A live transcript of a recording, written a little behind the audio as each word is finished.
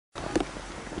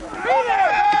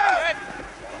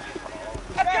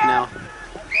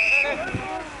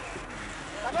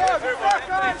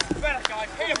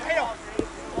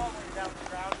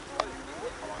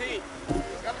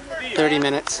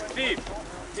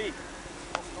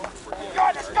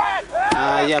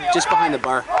Yeah, just behind the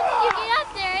bar. How did you get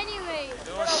up there anyway?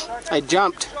 I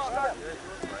jumped.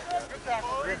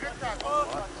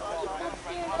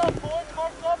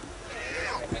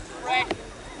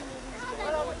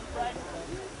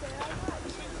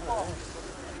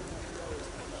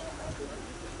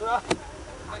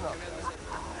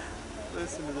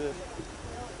 Listen to this.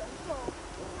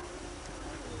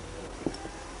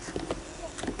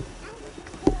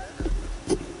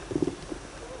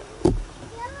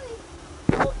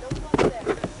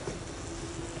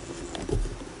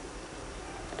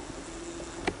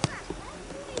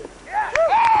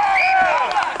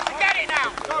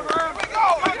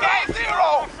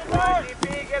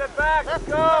 Let's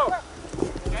go!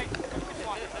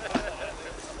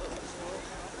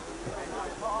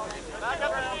 Back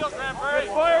up the field, Cranberry.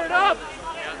 Fire it up!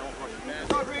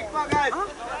 Come on, guys.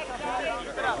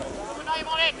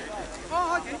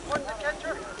 Oh, okay. What's the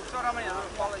catcher? Sorry, I'm going to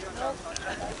follow you.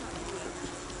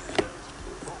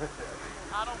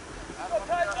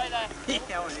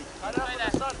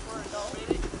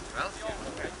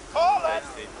 Call it!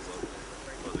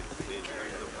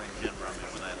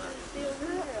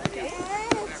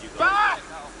 Back!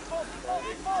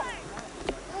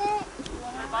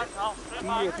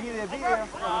 Pide.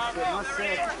 No sé.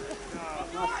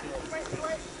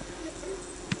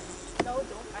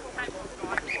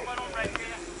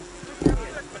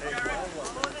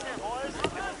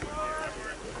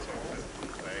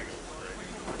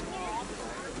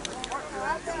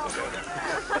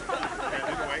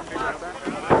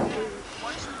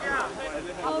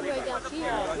 Oh, right down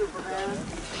here.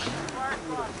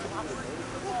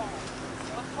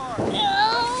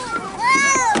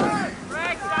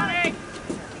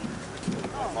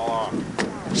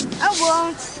 I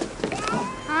won't.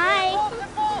 Hi.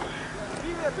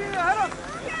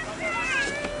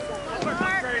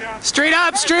 Straight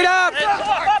up, straight up!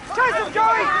 Chase him,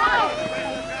 Joey!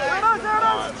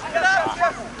 Get up!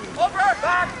 Over!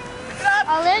 Back! Get up!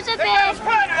 Elizabeth.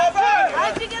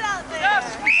 How'd you get out there?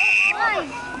 Yes!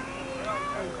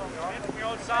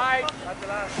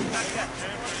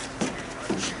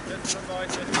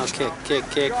 Oh,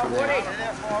 kick from there.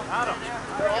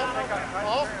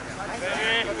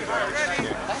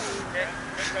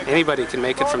 Anybody can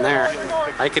make it from there.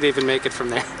 I could even make it from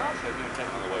there.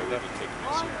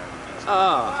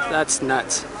 Oh, that's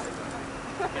nuts.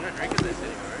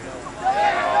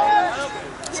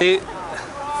 See?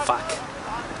 Fuck.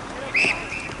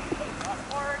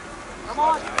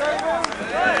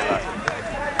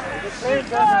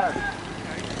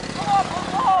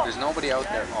 There's nobody out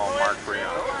there. Oh, Mark Breon.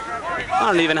 I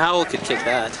don't even know how Howell could kick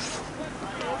that.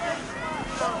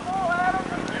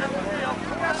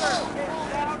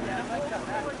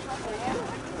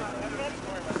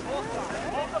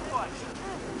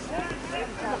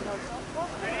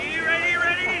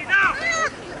 Ready, now!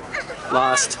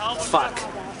 Lost. Fuck.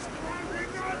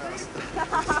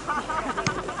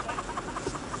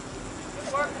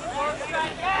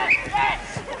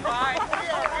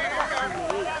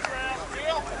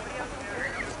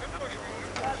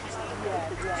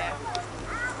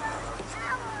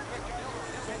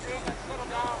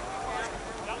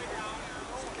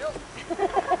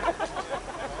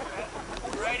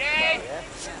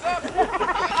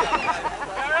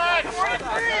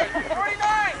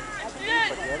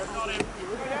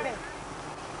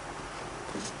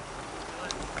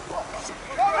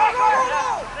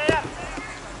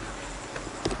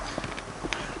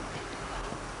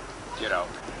 Get out.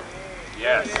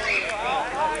 Yes.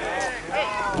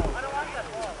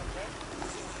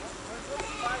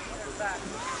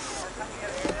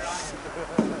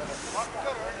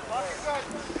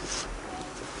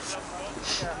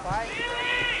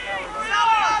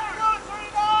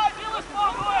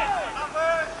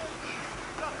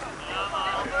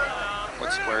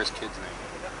 What's Square's kid's name?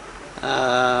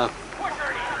 I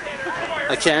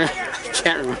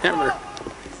can't remember.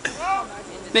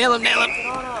 Nail him, nail him.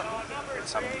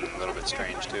 It's something a little bit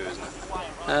strange too, isn't it?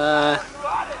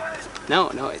 No,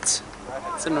 it's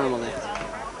a normal name.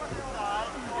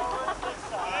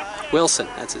 Wilson,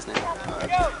 that's his name.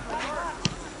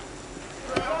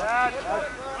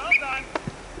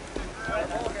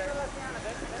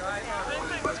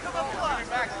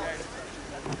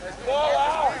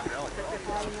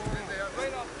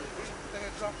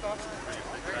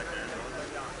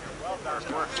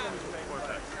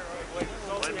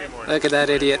 Look at that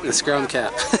idiot in the scrum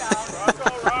cap.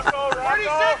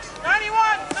 46,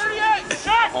 91, 38,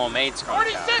 shot! Homemade scrum.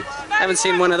 46, 91. Haven't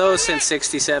seen one of those since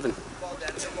 '67.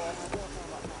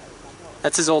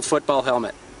 That's his old football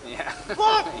helmet. Yeah. He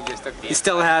just took the He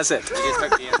still has it. He just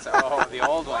took the inside. Oh, the The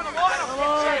old one. Come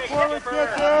on, forward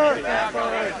kicker.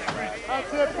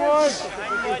 That's it, boys.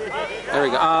 There we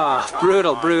go. Ah,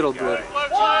 brutal, brutal, brutal.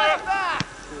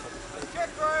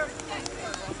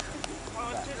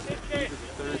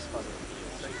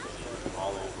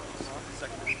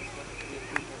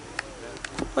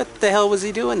 What the hell was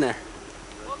he doing there?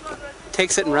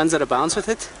 Takes it and runs out of bounds with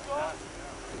it?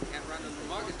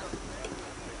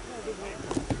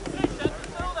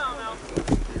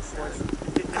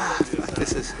 Ah, fuck,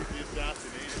 this is...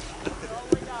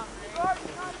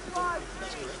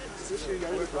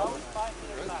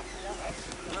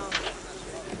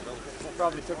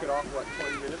 Probably took it off, what,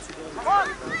 20 minutes ago?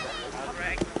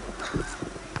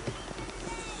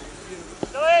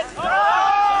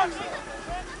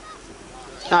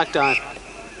 Knocked on.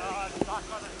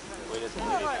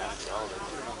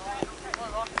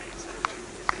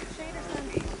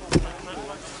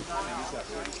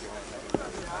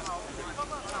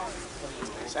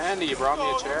 Sandy, you brought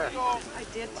me a chair. I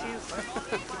did too.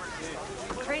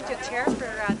 Trade you a chair for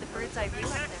the bird's eye view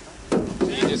up there. So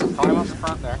you just climb up the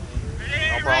front there.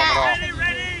 No problem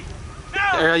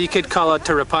at all. Or you could call out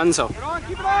to Rapunzel. Keep it on,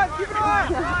 keep it on, keep it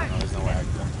on! No, there's no way I can.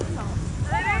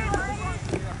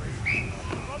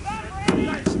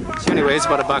 She only weighs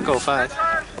about $1.05.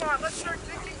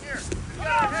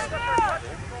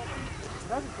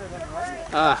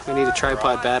 Ah, we need a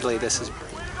tripod badly. This is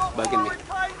bugging me.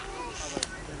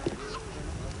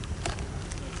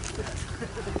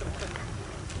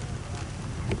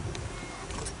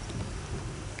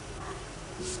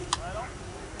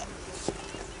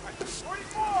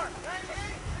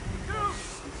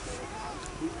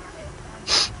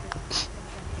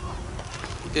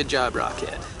 Good job,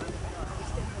 Rockhead.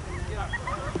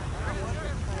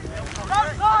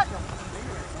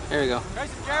 There we go.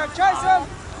 Chase him, Jared, chase him!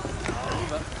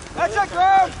 That's it,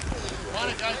 Graham!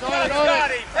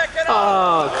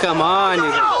 Oh, come on. You...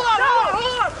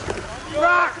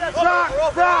 Rock!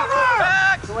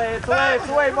 It's away, it's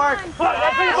away, Mark!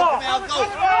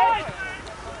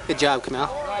 Good job, Kamal.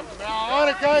 On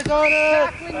it, guys, on it!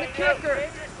 Tackling the kicker.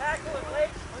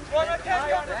 Go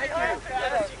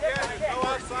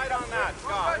outside on that,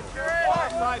 Scott.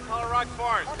 Outside, Colorado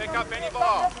Forest. Pick up any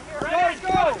ball. Go,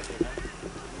 go!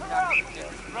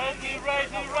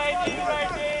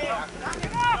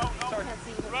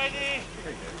 Ready.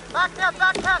 Back up,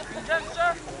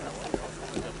 Gesture.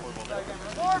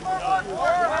 Forward.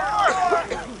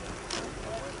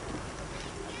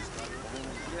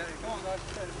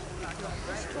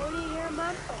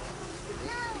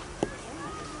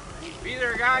 Be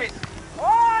there, guys.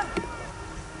 On!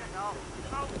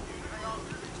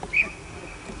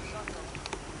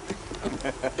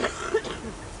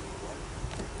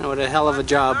 What a hell of a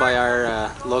job by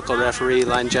our local referee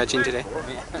line judging today.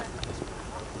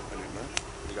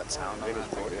 You got sound on that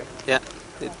thing? Yeah,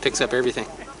 it picks up everything.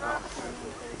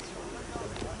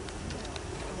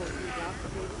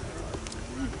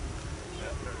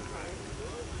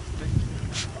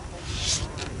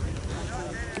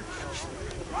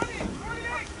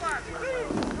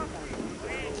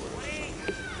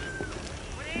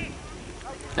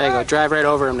 There you go, drive right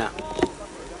over him now.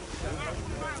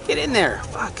 Get in there,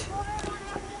 fuck.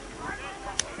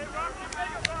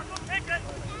 There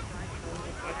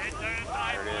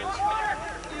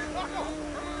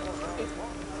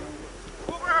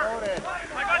it is.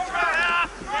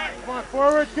 Come on,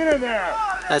 forward, get in there!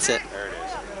 That's it. There it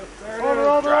is.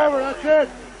 Over, that's it!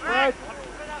 Right.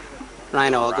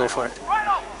 Rhino, I'll go for it. You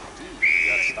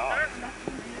got stopped.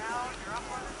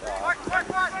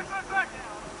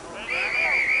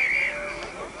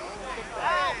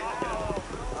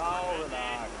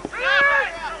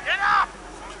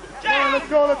 Come on, let's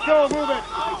go, move it!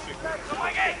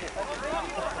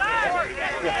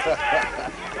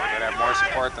 Gotta have more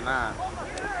support than that.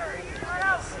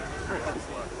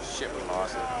 Shit, we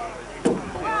lost it.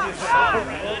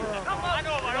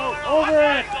 Over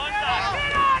it!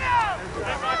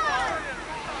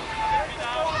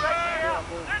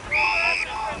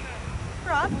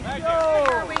 Rob,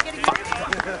 where are we getting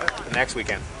ready? Next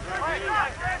weekend. So when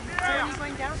are you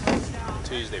going down?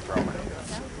 Tuesday, probably.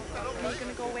 Are you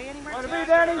going to go away anywhere? Want to be,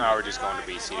 Danny? No, we're just going to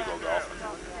BC to go golfing.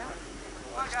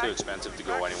 It's too expensive to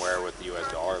go anywhere with the US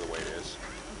dollar the way it is.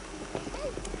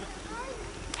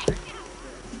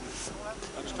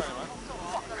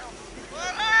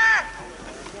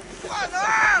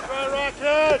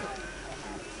 Rockhead!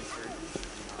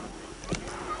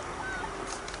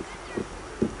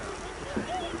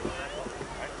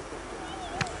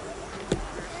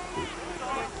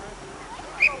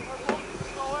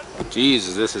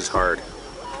 Jesus, this is hard.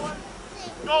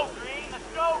 Go, Green. Let's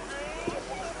go, Green.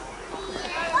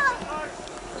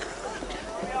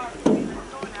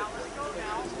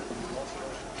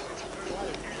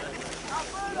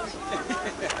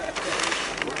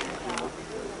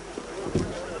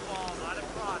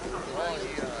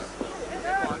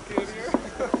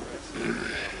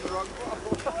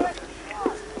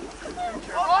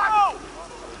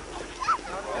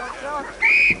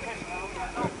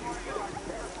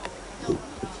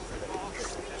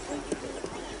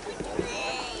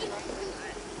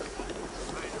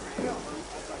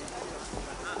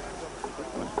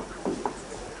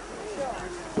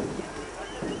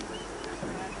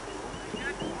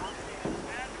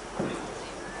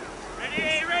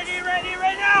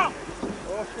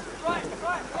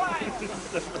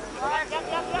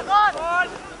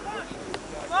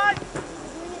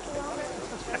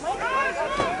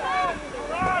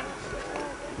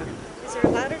 Is there a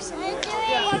ladder somewhere?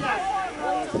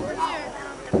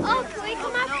 Oh, can we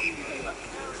come up?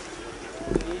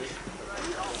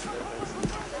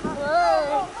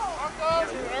 Whoa.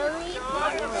 Really?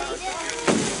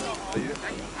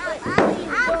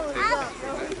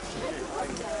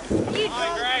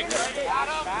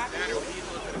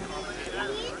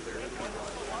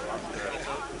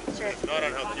 Not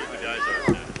on how cute the guys are.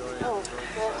 Oh,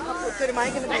 well, how good am I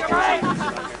going to make it?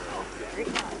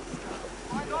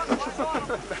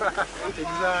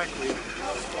 Exactly.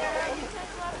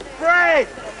 Break!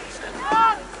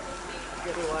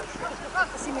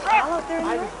 See McCall out there now?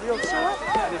 Show up?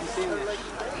 I didn't see him yet.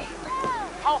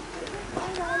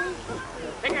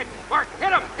 Take it, Mark,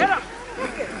 hit him, hit him!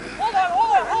 Hold on!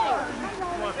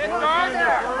 Get guard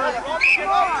there!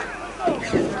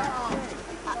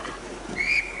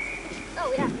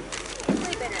 Oh, yeah.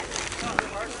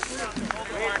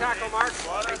 Great tackle, Mark.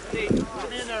 Get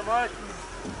in there, Mark.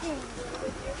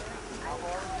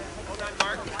 Hold on,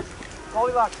 Mark.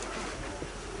 Holy luck.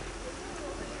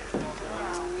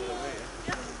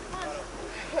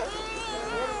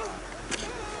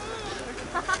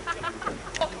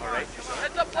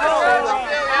 Heads up,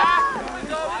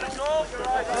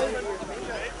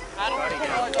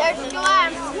 There's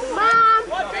Joanne. Mom!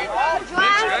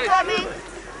 Joanne's coming.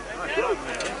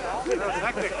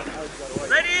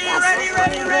 ready!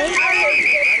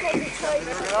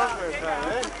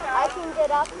 I can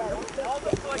get up there.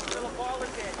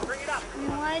 Bring it up.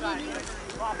 Why did you?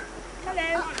 Hello.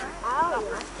 Ow.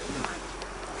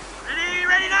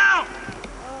 Ready now!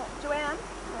 Joanne,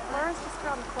 Lauren's just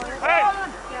around the corner. Hey!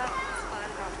 Yeah,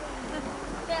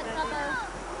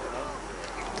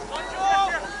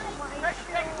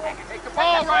 Take the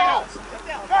ball, Rhino!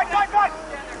 Back!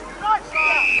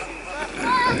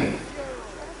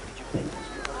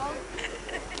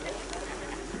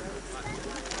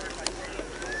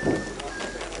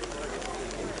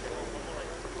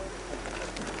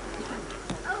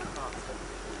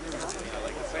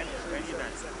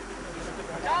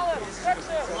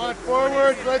 Come on,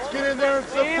 forwards. Let's get in there and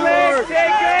support.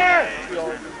 Take care!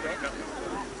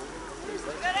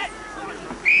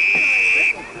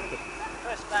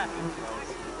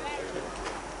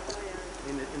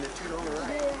 In the two on the Do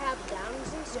right. you have downs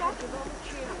and stuff?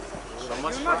 So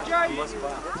much fun. How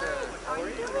are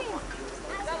you doing?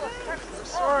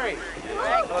 Sorry.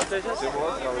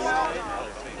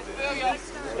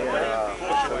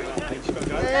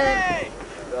 Hey!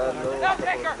 Now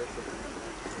take her!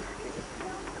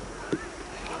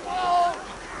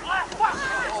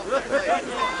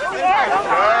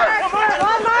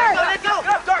 Let's go!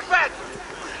 Dark back!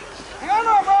 Hang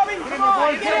on, Robbie! Come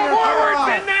on! Get forward!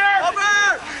 In there! Over!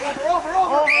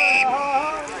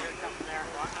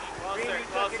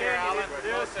 Closer, Alan.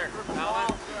 Closer. Alan.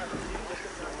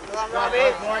 Come on, Robbie.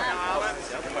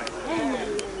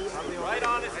 Right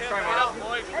on his hip.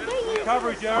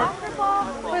 Coverage, Eric.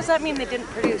 What does that mean they didn't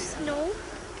produce? No.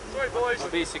 Sorry, boys. Well,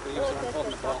 basically, he was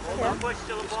holding the ball. Push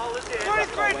till the ball is in. That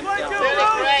ball went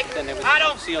down. Then it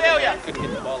was sealed and I couldn't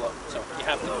get the ball up. So you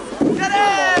have to. Get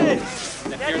it!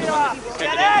 And if you're the one that took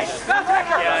it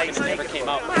in, it never came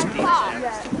out.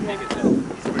 Maybe it's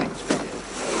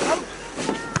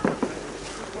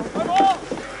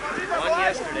One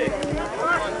yesterday.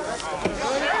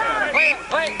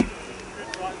 Play!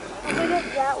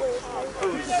 That way.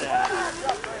 Who's that?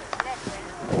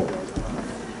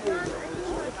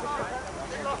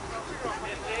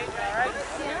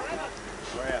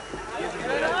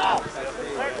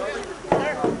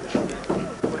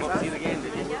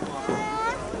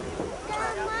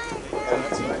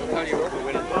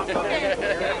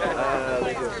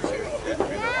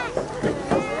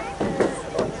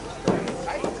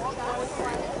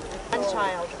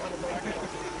 Child.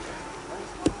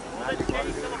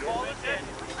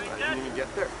 Didn't even get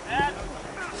there. Fine.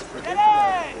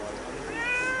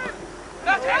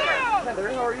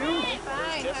 How are you doing?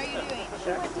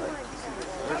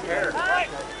 Where's hair?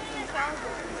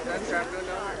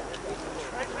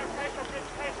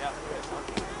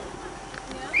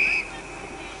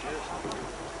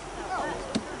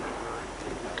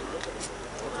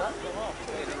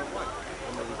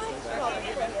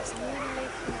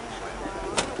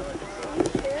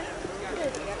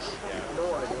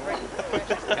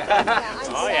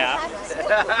 Oh yeah.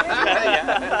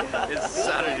 Yeah. It's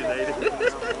Saturday night.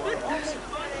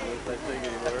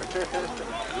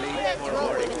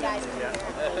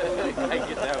 I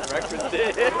get that breakfast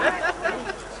day.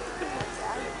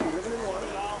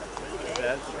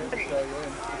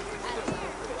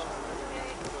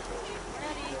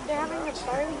 They're having a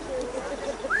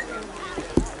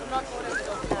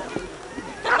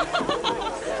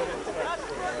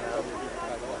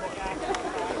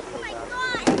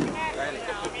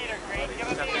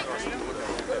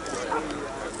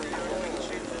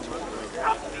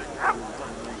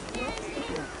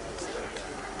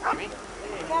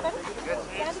barbecue.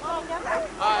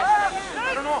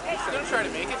 I don't know. He's going to try to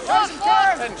make it. He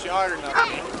hasn't shot or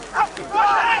nothing.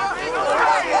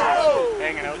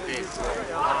 Hanging out these on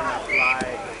the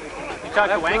fly. You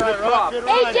talked to Wang? Hey,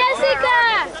 Jessica!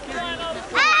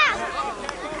 Ah!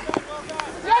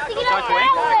 Jessica, get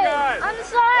over there! On the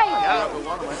side!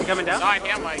 Yeah. Is he coming down? No, I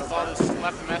can't, Mike. I'll just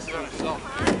left the message on himself.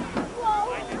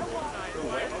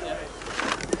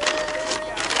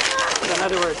 In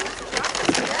other words.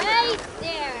 Right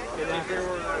there.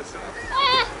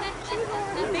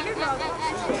 Bigger dog.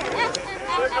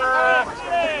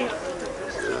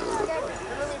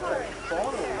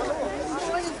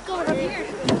 Let's go up here.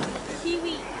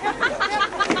 Kiwi.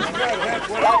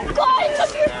 Oh God, it's up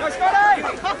here. Let's go, Dave!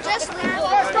 Just leave it.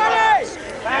 Let's go, Dave!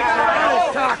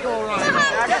 Taco run.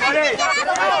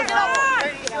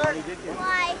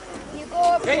 Why? You go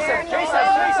up there and you Chase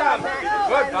him!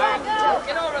 Good, bye.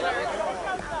 Get over there.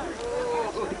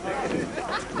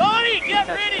 Bonnie, get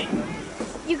ready!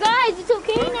 You guys, it's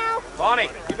okay now. Bonnie,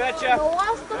 you betcha. No,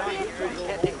 I'll stop here.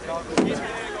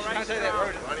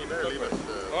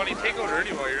 Bonnie, take out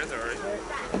Ernie while you're in there,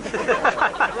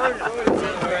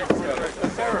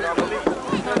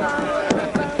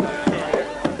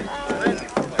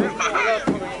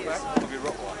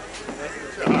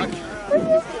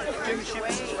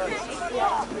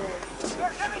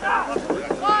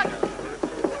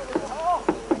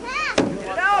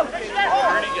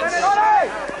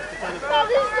 Oh,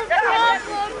 this is the problem.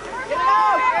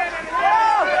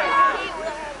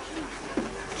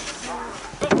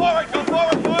 Go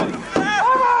forward, boy!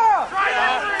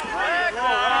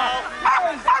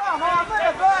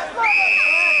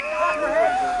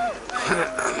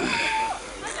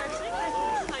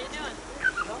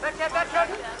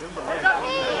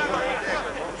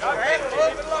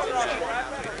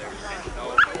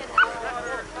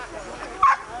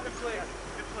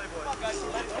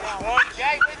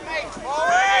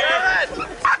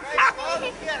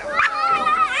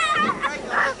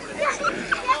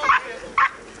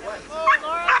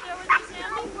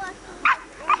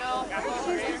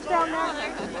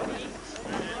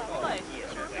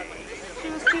 She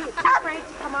was too afraid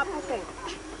to come up, I think.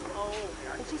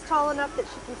 And she's tall enough that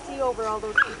she can see over all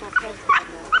those people's heads down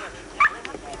there.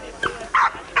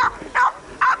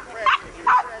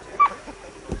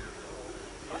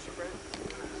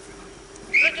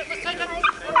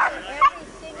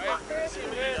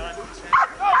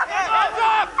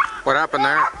 What happened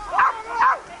there?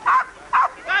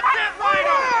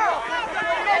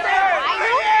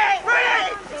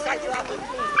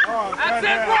 That's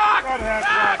it, Brock!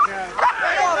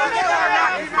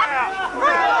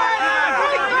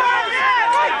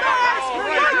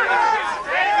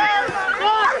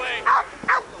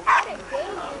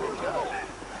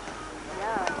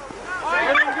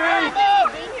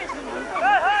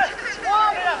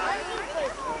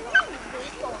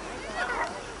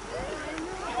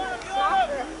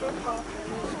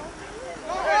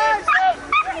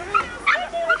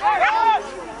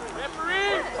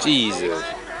 Jesus.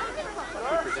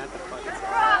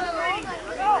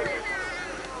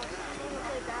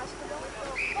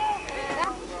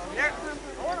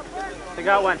 They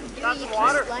got one. You can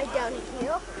slide down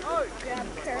hill, grab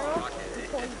Carol, and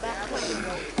pull you back on the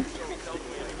boat.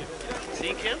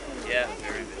 Sink him? Yeah,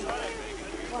 very good.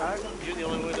 You're the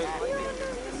only one that doesn't like it.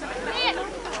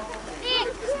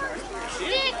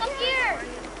 Stick, up here.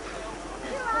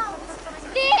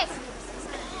 Stick.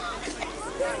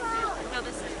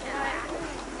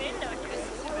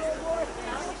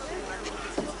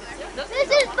 This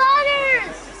is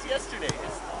Butters. Yesterday. It's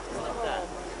like that.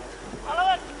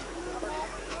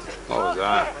 What was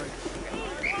that?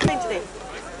 Playing today.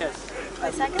 Yes.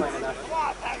 Play seconds? Playing enough.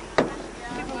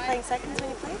 You've been playing seconds when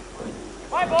you play?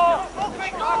 My ball! I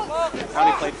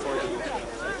only played 4 games.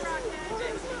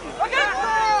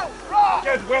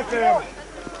 Get with him.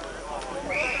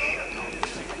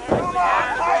 Come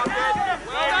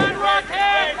on!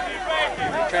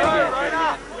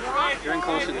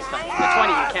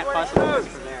 can't possibly miss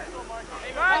from there.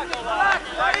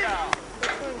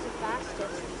 Which one's the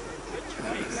fastest?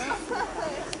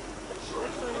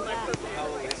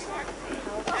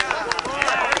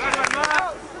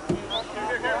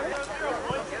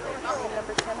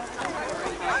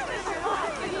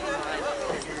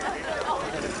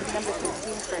 Number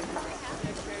 16 is very fast.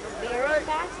 Very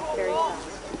fast? Very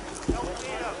fast.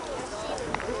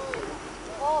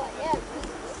 Oh, yeah.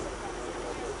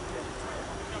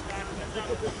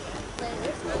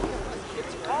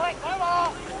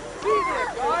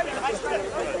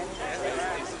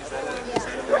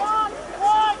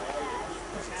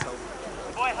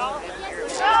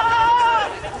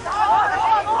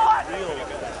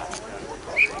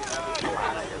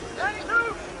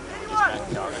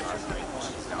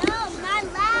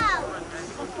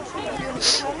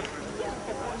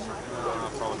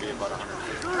 Probably be about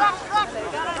 150.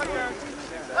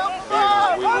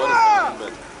 We would have done,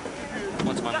 but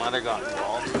once my mother got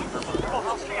involved,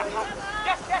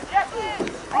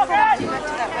 We went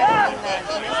to that wedding in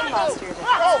Jamaica last year.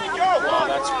 well,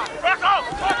 that's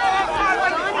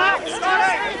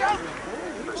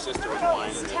her sister was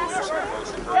mine, and then we were so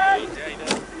close to her gate.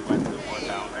 We went to the one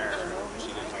down there, and she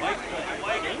didn't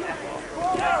like it.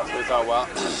 So we thought, well,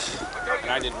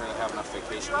 and I didn't really have enough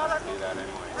vacation left to do that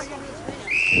anyway.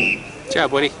 Good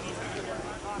job, Woody.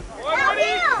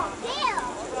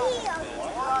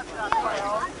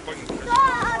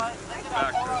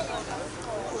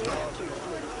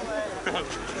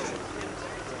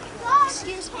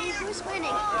 Excuse me, who's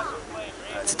winning?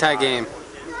 It's a tie game.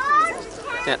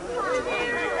 Yeah.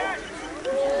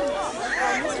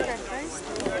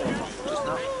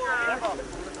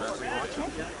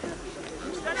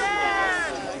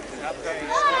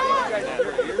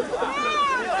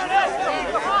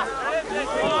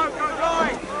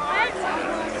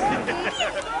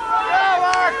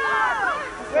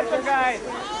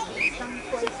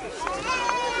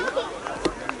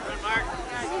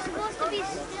 You're supposed to be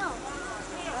still.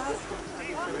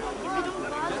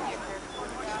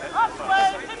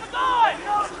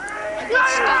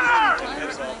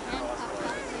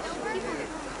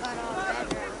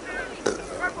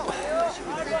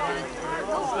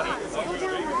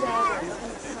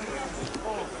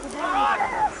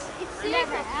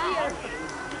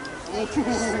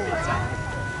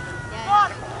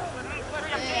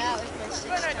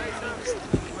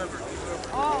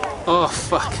 Oh,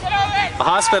 fuck. A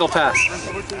hospital pass.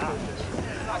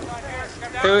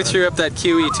 Who threw up that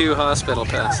QE2 hospital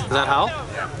pass? Is that Hal?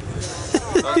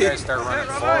 Those guys start running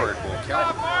forward, we'll kill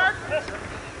them.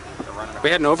 They're running We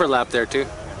had an overlap there, too.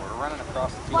 We're running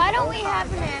across the field. Why don't we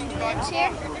have an ambulance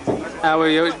here?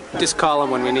 We just call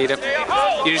them when we need them.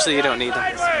 Usually you don't need them.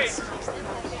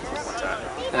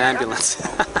 An ambulance.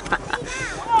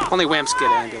 Only wimps get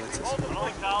ambulances.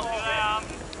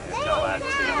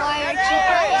 Why aren't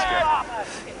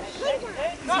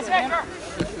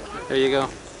you There you go.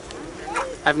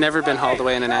 I've never been hauled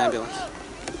away in an ambulance.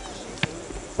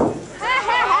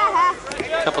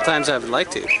 A couple times I would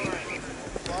like to.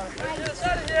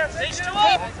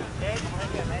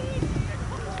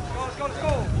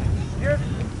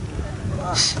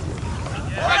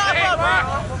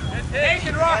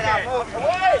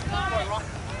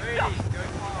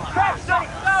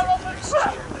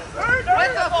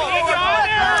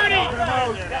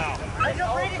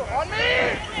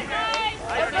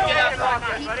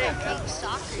 People take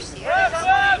soccer serious.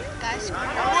 Guys,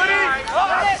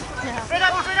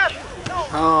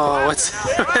 Oh,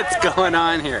 what's going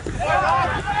on here?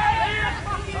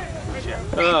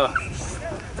 Oh.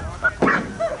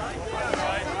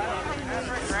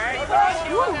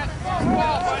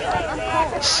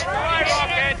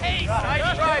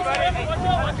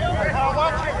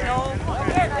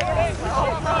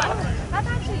 That's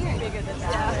actually bigger than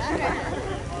that.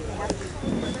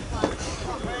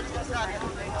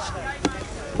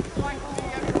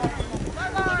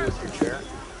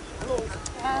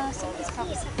 Somebody's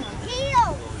probably sitting on it.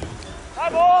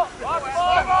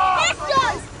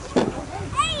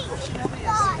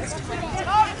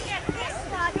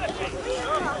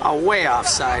 Oh, way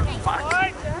offside. Fuck.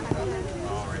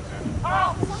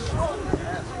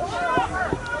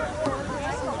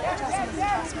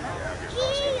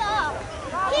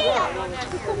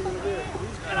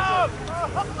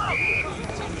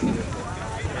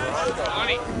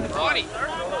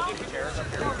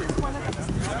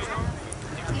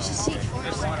 you should see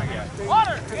Forrest.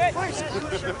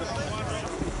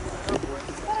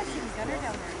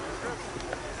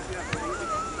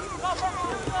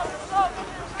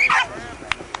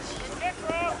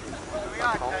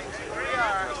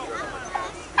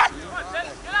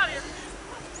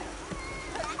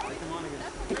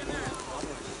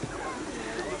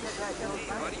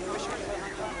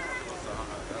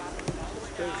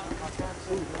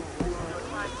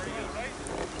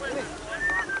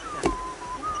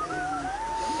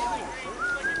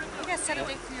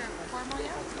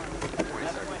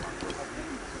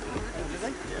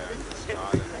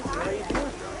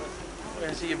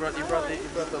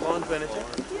 brought the lawn furniture.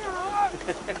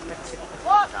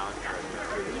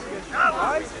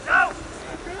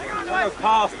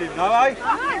 Past him, no, eh?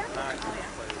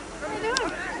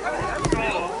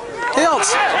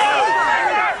 Hills!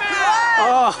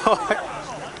 Oh,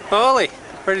 holy!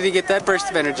 Where did he get that burst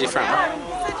of energy from?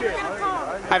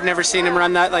 I've never seen him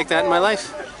run that like that in my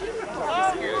life.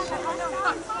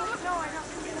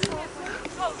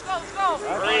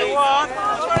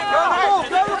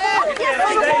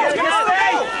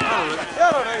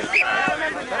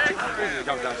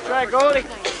 Try goalie.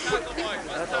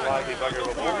 That's a lively bugger of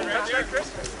a ball.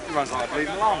 He runs like a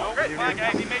bleeding llama.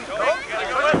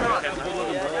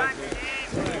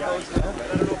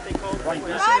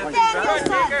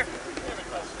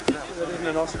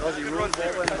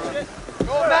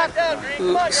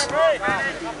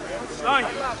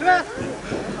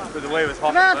 With the way it was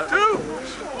hot.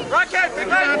 Rocket!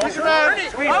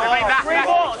 Green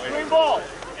ball! Green ball!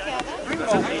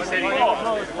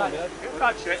 You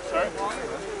touched it, sir.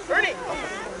 Ernie!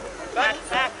 Back.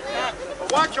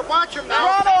 Watch him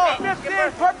now. Toronto!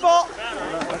 15, purple!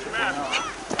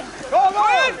 Go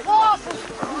in!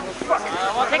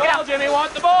 Take it out, Jimmy.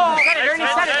 Want the ball. Set it, Ernie.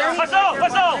 Set it.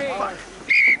 Whistle!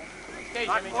 Okay,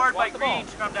 Jimmy. Forward by Green.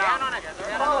 Come down on it.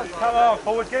 Come on,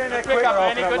 forward. Get in there quicker.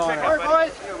 Good pickup.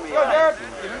 Boys. Go, Jared.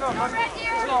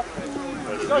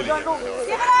 Go, Jungle.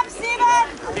 Give it up, Steven!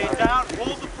 Okay, down.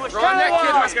 Hold the push. Ron, that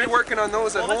kid must be working on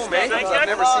those at home, eh? I've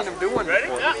never seen him do one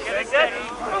before. Get it steady.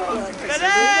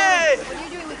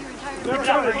 What are you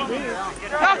doing with your retirement?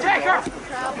 Go, Taker!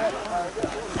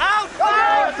 Out!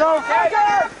 Go,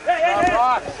 Jared. Hey! There,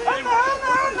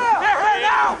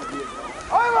 now!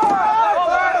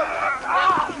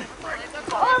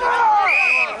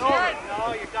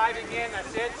 No, you're diving in.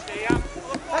 That's it. Stay up.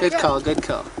 Good call, good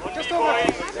call. Just over.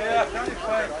 Yeah,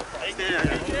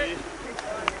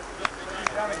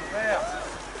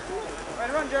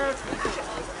 run, Jared.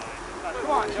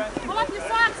 Come on, Jared. Pull up your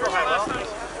socks.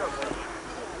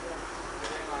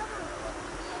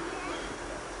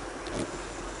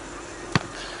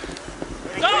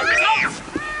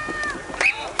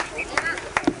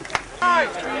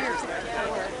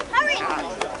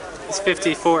 It's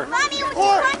 54. Mommy, would you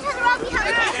run to the rock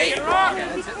behind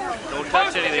us? Don't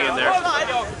touch anything in there. Put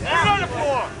it on the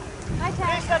floor!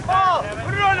 Face that ball!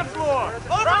 Put it on the floor!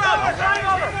 Put it over!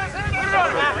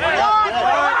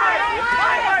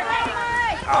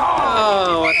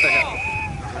 Oh, what the hell?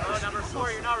 Number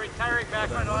 4, you're not retiring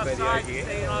back on offside.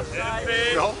 Staying offside.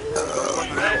 No.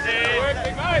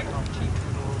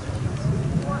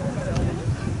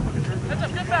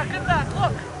 Get back!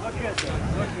 Look!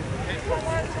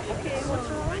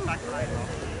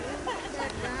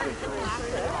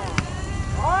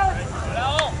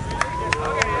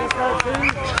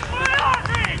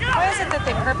 Why is it that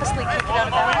they purposely kick it out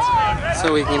of bounds? So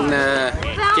we can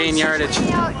gain yardage.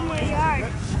 Out in the yard.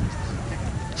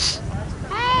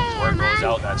 Where it goes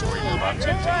out, that's where you move up to.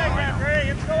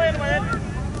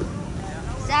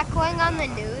 Is that going on the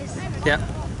news? Yep.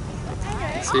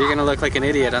 So you're gonna look like an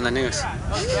idiot on the news.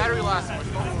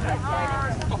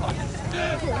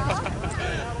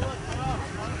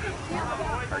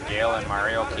 Are Gail and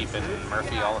Mario keeping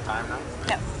Murphy all the time now?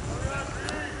 No.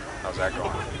 How's that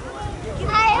going?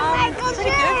 Hi, Michael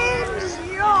James.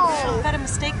 I've had a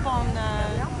mistake on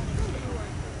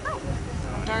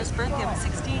Dar's birthday on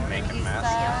 16. Making He's mess.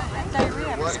 had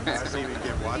diarrhea.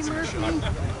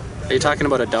 Are you talking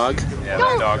about a dog? Yeah,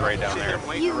 that dog right down there.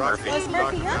 Murphy. Where's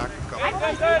Murphy, huh?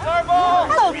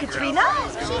 Hello, Katrina.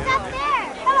 She's up there.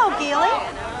 Hello, Gailey.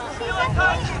 She's up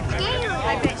there.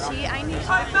 I bet I knew she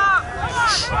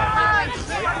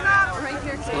right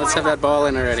here. Let's have that ball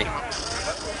in already.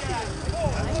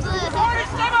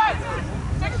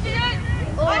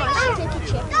 Oh, she'll take a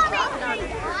chip.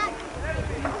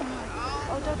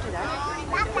 Oh, don't do that.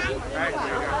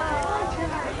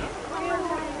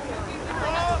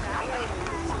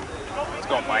 Let's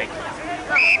go, Mike.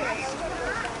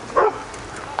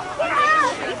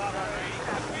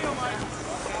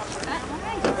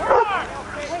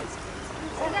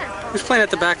 Who's playing at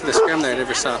the back of the scrum there? I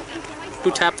never saw.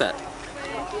 Who tapped that?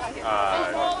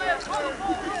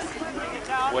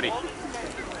 Woody.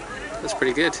 That's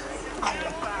pretty good.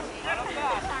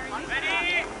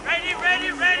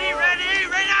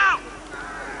 Ready now!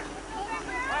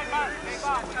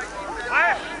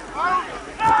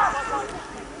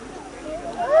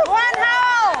 One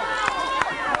hole!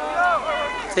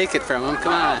 Take it from him.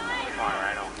 Come on.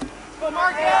 Come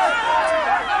on, Rhino.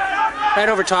 Right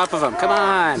over top of him. Come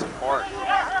on. Support.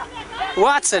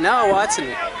 Watson. Oh, Watson.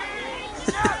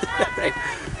 Right.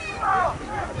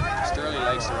 Sterling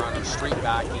likes to run the straight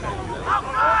back into the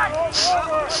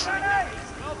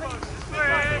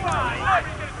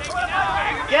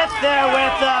Get there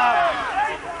with them!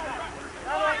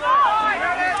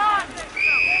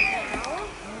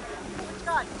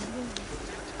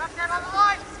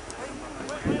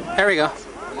 There we go.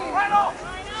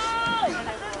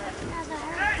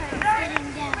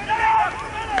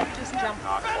 Just jump.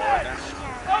 knock forward there.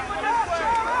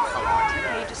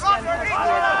 You just stand close to the edge.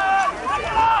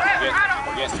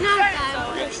 We're getting to the edge.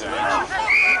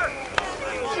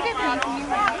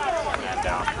 And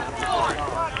down.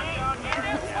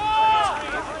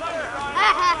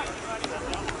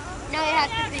 Now you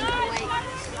have to think away.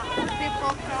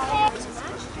 People crawl.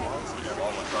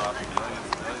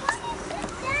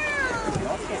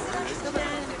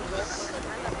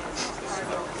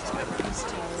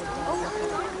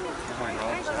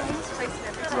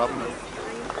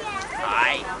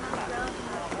 Hi.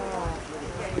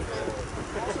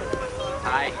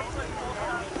 Hi.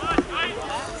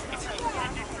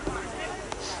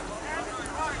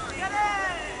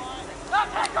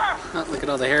 Oh, look at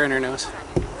all the hair in her nose.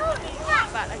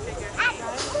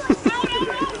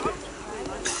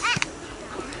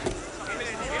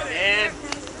 In.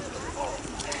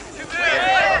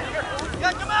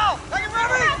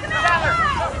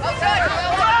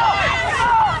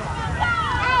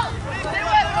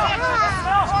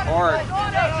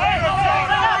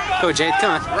 Go, Jade,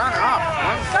 come on. Run up.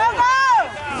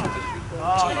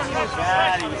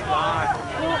 Daddy's gone.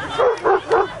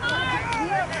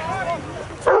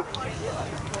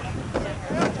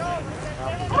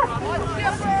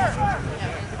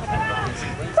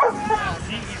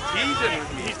 He's teasing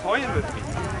with me. He's toying with me.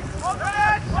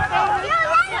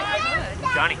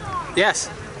 Johnny, Yes.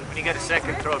 when you get a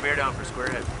second, throw a beer down for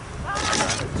Squarehead.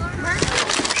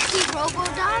 See Robo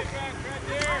Dog?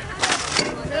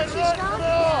 She's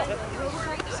dog?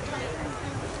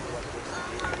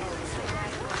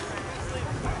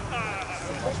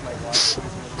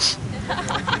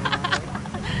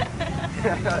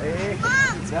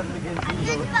 Mom!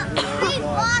 There's about 3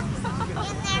 wasps in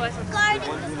there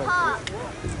guarding the pub.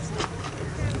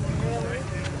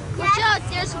 Watch out,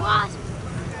 there's wasps.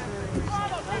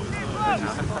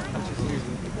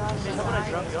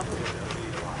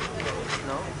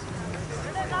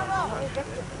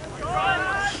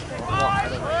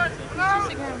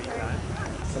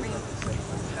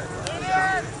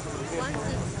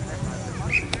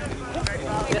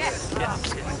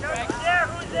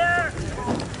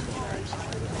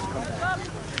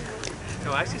 No,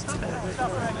 actually, it's not bad. I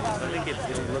think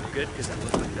it'll look good because it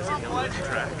looks like there's a hill on the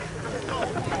track.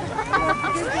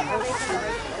 Actually, it'll be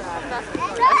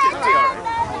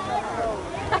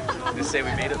alright. Just say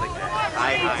we made it like that.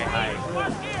 Hi, hi, hi.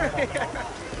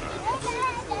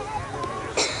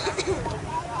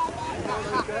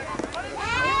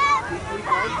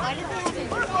 Why did they have a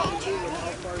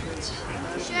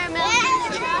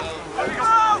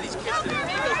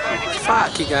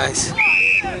Fuck you guys.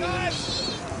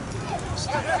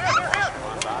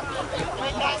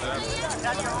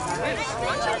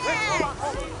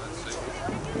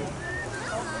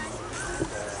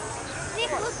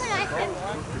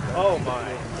 Oh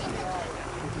my.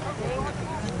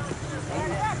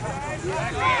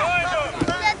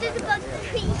 There's about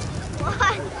 3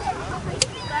 wasps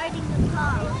guarding the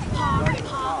pub.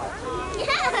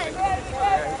 Yes!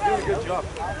 You're doing a good job.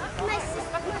 My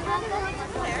sister.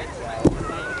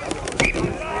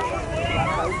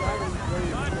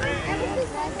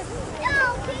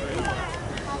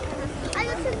 I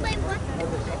just can play one.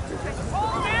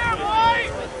 There,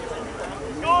 boys!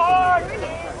 Go hard!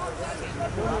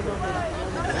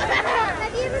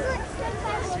 Have you ever got stuff?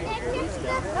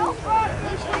 No.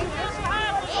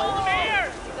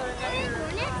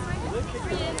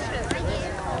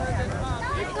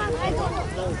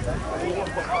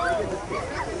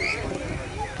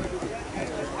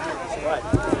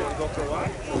 Go for a walk?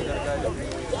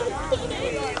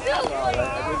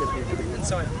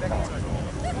 Inside. Back inside.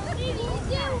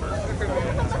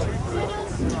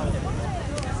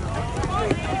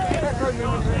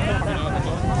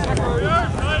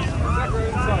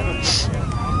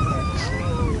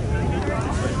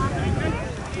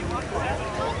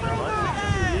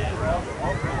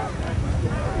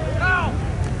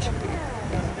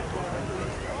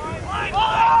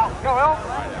 Go, El.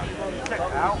 Check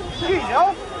it out. Jeez,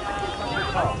 El.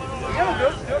 Yeah,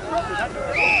 good.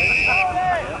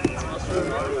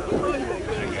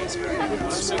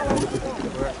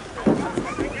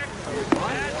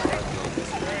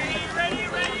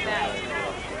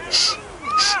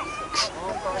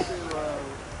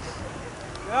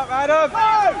 Yep, Adam.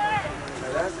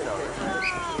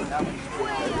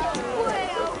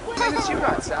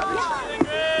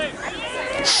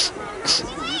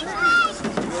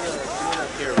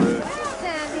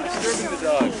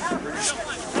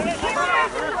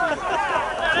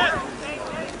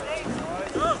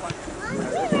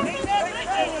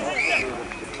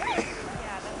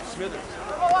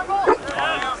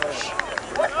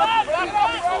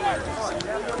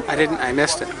 I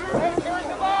missed it.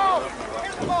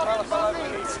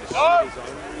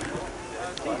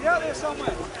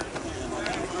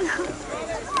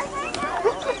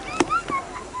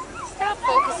 Stop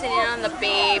focusing in on the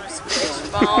babes,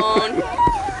 phone.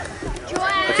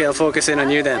 Okay, I'll focus in on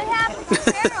you then.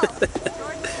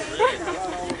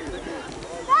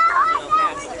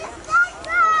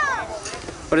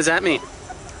 What does that mean?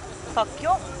 Fuck you.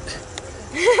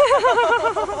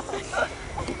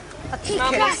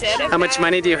 How much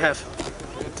money do you have?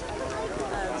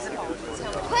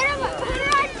 Put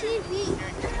it on TV.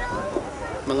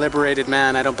 I'm a liberated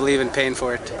man. I don't believe in paying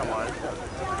for it.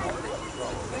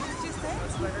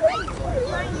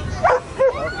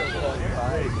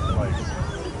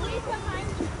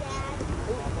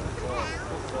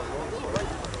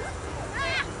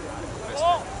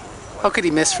 How could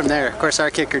he miss from there? Of course, our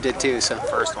kicker did too. So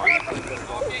First one.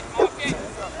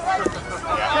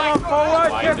 Come on,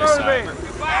 forward, get moving.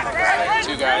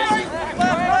 Two guys. I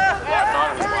thought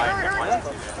it was wide.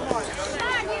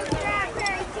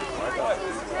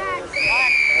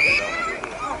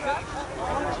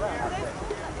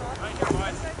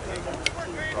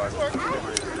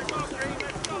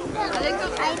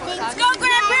 Let's go,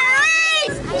 Grandparents!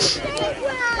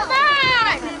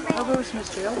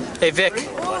 hey Vic,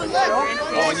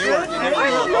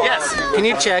 Yes. can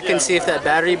you check and see if that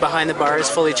battery behind the bar is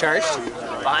fully charged?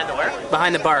 Behind the where?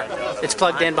 Behind the bar. It's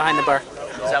plugged in behind the bar.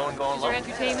 Is that one going low?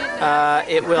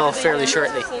 It will fairly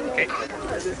shortly. Okay.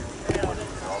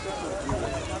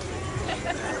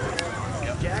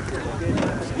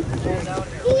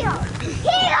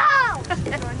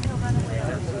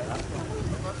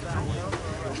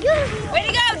 Way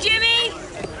to go, Jimmy!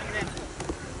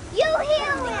 You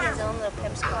heal him!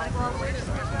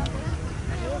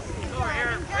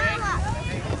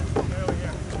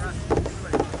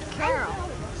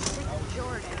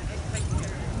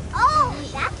 Oh,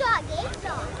 that's what game's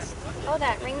on. Oh,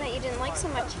 that ring that you didn't like so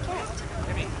much, you kept.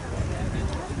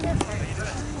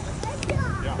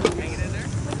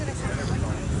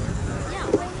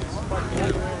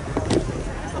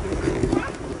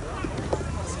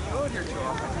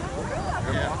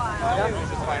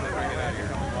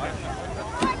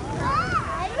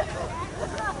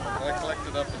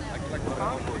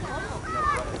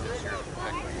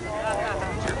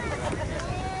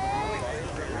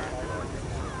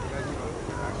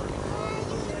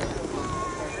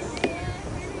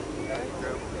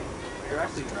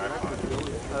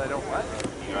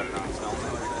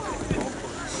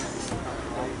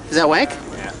 Is that wank?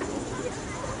 Yeah.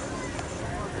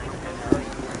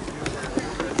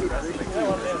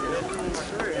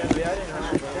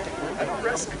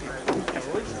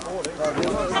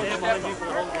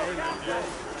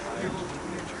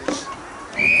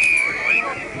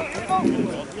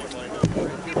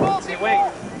 Hey, wait.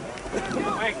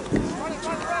 Wait.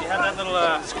 You have that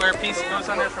little square piece that goes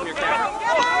on there from your camera?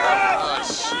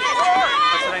 That's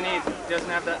what I need. It doesn't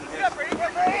have that.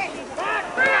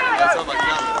 That's on my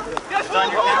camera. It's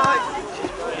on your camera?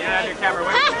 You don't have your camera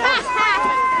with you.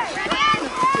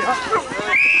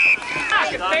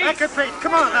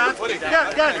 Come on, man.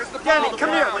 Danny,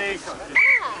 come here.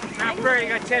 Now, Prairie, you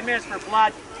got 10 minutes for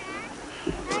blood.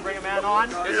 Bring a man on.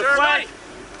 Yes, sir. Fight.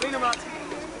 Clean him up.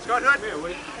 Scott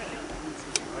Hood.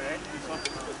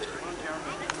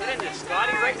 Get in there,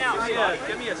 Scotty, right now.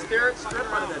 Give me a spirit strip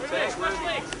out of that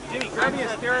tank. Jimmy, grab me a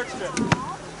spirit strip.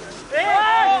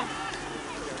 Hey!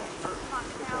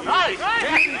 Nice!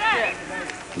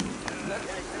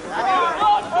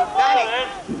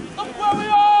 Look where we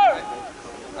are!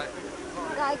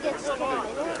 Guy gets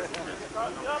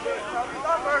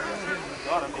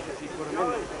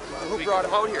Who brought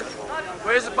him out here?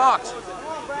 Where's the box?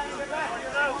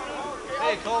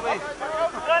 Hey, Colby.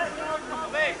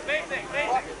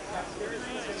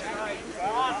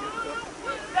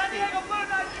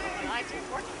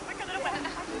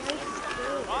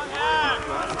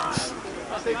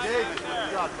 Say Dave.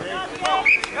 Good job, Dave.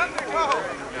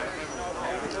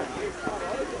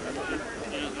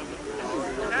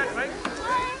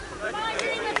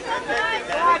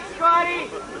 Scotty!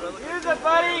 Use it,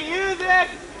 buddy! Use it!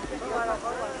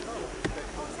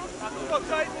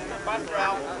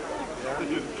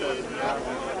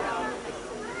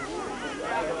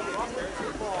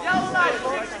 Yellow light,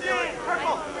 16,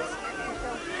 purple!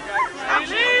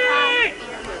 Lee!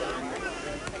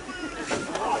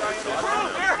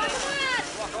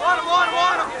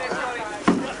 Want him!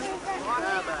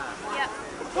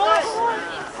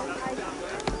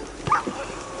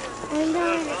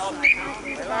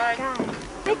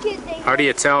 How do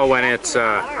you tell when it's What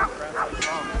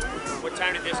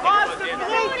time did this get plugged in?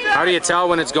 how do you tell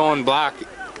when it's going black?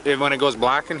 When it goes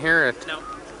black in here? No,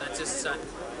 that's just sun.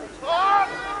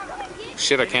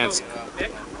 Shit, I can't.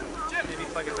 Maybe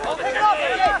plug it back.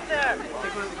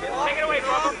 Take it away,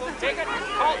 Bob. Take it.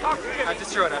 Talk to Jimmy.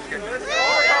 Just throw it up here.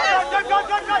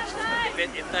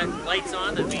 If that light's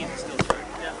on, that means it's still charged.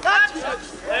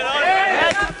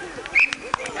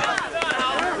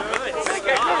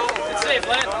 It's safe,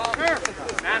 Len.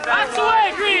 That's the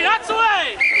way, Green. That's the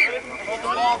way. Hold the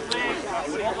ball, please.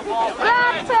 Hold the ball.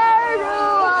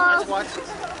 Let's watch this.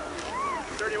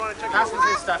 Passes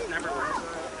his stuff never works.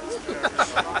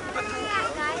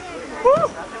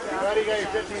 Ready, got your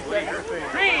 15 seconds.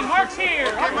 Green, Mark's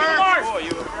here. Mark.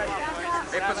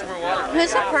 Hey, put some more water.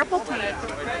 Who's the purple team?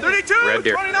 32, Red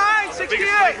deer. 29, 68.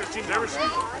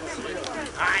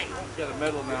 Got a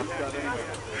medal now, Scott.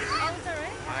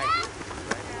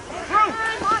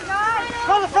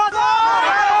 Go the front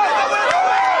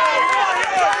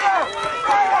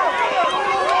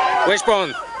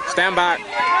Wishbone, stand back.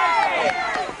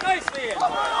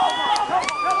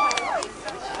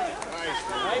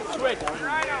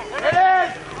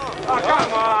 Oh,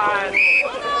 come on.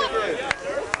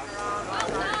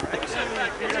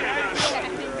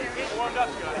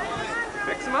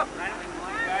 Fix him up.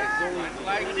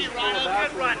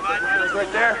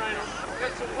 Right there.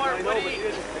 You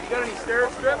got any stir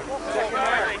strip? Check him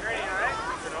out.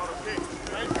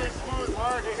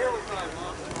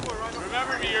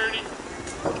 Remember me, Ernie.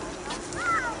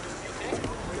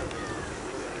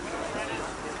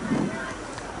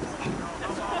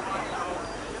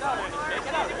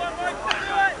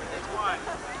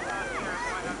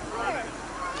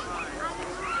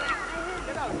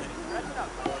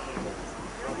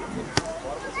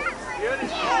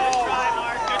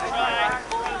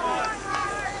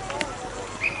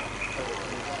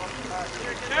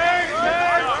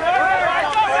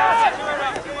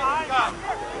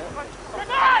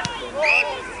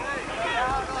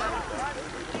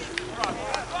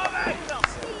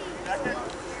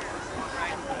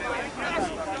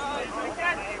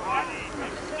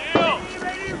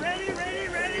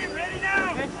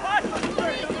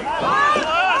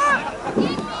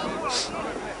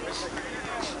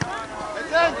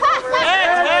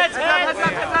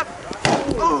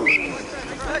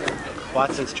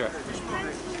 Watson's truck.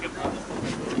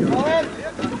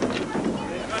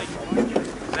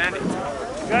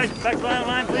 Guys, back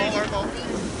line, please.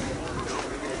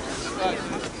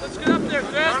 Let's get up there,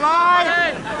 Chris.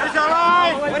 Line! There's our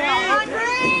line!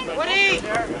 Woody!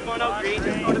 Going out, Green.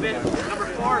 Just out a bit. Number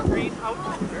 4, Green, out.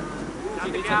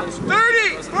 Down the gap.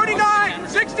 30, 49,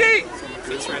 60.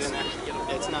 It's right in there.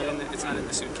 It's not in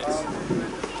the suitcase.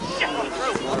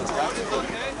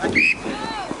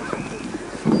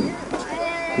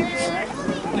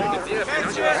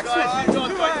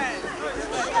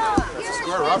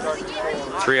 Score, Rob.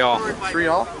 3-all.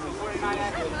 3-all.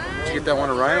 Did you get that one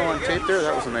of Rhino on tape there?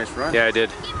 That was a nice run. Yeah, I did.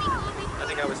 I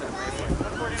think I was in the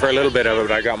For a little bit of it,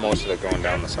 but I got most of it going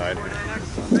down the side. Ready,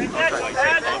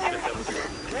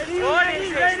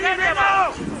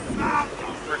 go!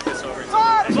 work this over.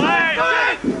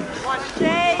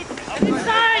 Shade!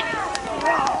 Inside!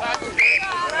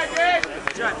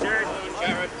 Good job, Jared.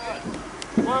 Yeah,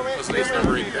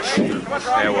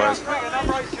 it was.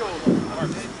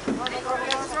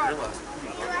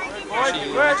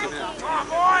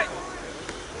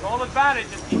 All advantage,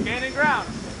 just keep gaining ground.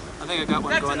 I think I got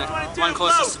one going there. One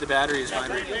closest to the battery is mine.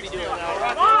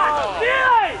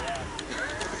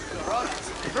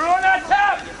 Through on that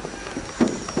tap!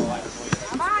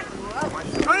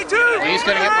 22! He's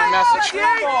gonna get my message.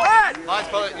 Mine's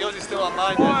probably, yours is still on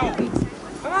mine.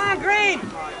 Come on, Green!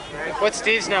 What's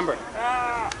Steve's number?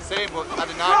 Same, but I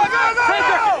did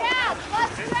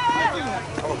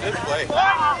Oh, good play.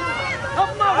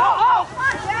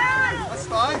 That's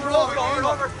fine. We're all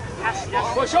over.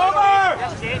 Push over!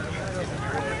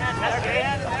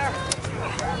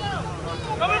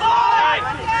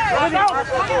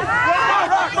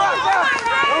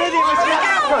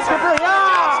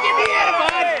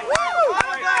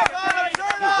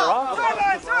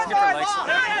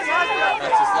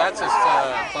 That's his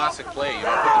classic play. You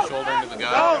know, put the shoulder into the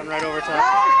guy. Going right over top.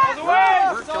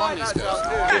 We're killing these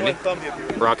guys.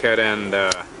 Rockhead and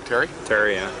Terry?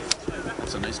 Terry, yeah.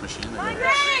 That's a nice machine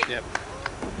there. Yep.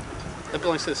 That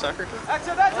belongs to the soccer team?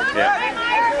 Yeah.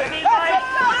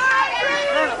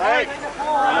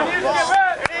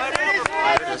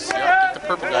 Just, get the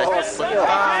purple guy.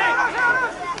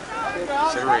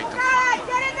 Incinerate them.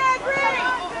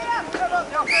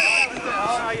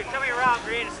 Oh, you're coming around,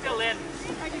 Green. It's still in.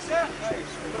 Come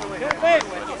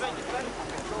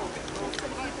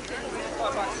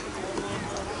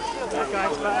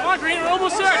on, Green, we're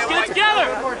almost there. Let's get it together.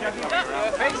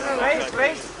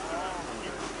 Face.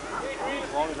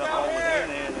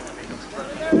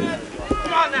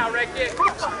 Come on now, Rick.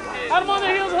 Had them on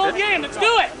their heels the whole game. Let's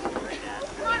do it.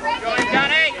 Going,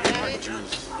 Johnny.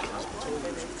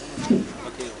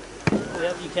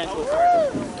 You can't go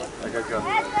far.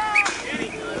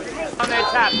 On that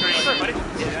tap, Green.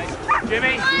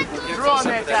 Jimmy, through on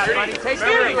that tap, buddy. Take the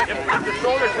ring. If the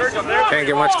shoulder turns up there. Can't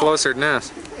get much closer than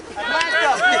this.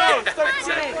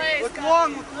 Look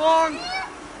long.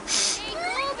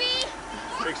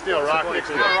 Big steal, Rock. Big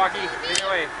steal. Rocky, take it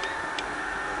away.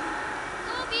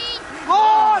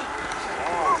 Goal!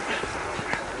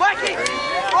 Mikey!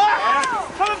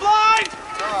 Coming blind!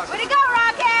 Way to go,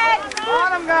 Rocket!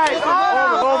 On him, guys!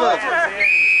 Over.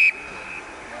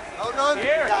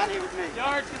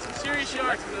 Yards, get some serious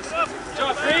yards for this.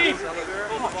 Job, Green.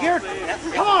 Here!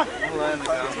 Come on!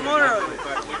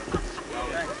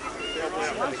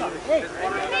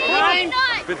 Nine.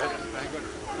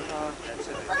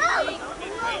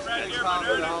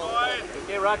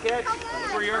 Okay, Rocket.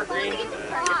 For your Green.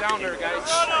 Get down there, guys.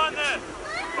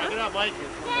 Get up, Mike.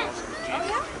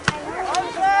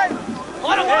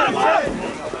 Let him!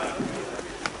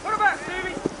 Put him back,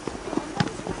 Stevie!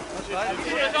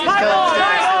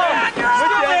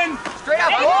 Straight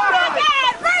up!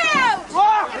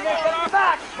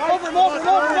 Back! Over!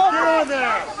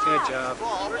 Good job.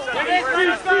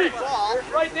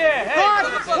 Right there! Hey!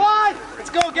 One! Let's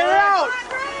go! Get it out!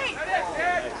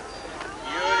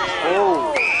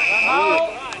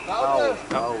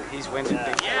 Oh, he's winning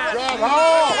big.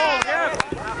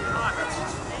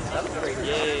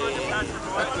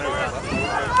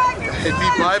 It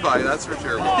beat bye-bye, that's for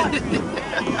sure. Relax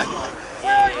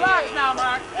now,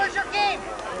 Mark. Where's your game?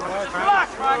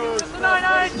 Relax, Mark. It's just a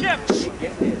 9-9 chip. It's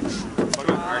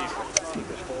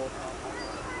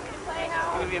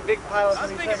going to be a big pile of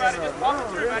money. Take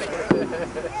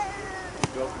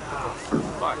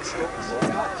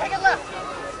a look.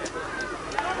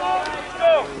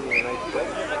 Go.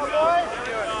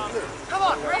 Come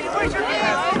on, Brady, where's your game?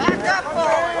 Back up,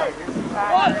 forward.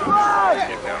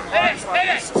 Hey,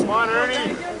 Come on,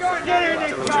 Ernie. get in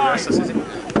there, guys.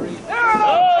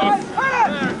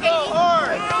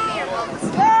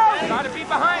 Got to be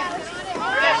behind.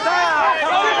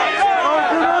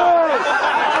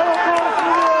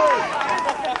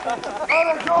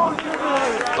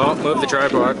 Oh, move the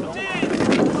tripod.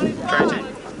 Try to.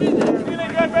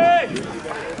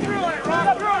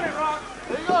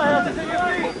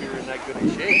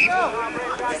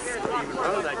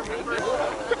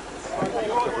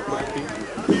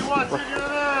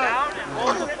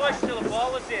 Push till the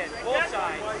ball is in, both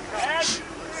sides.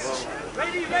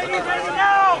 Ready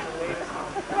now!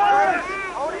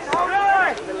 Hold it!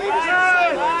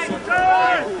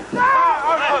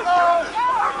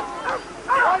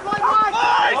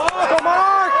 Come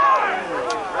on!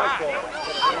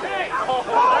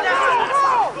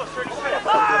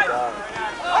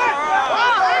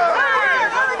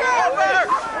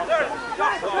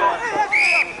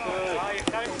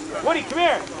 Woody, come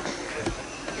here!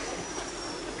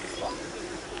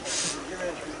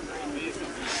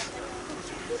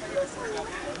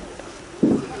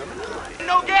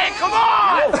 No game, come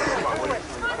on!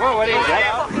 Whoa, Woody.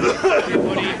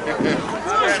 Woody.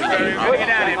 Get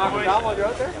at him, boys. Come on,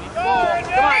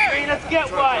 Green, let's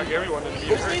get one.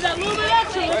 See that little bit of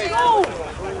action. Let's go.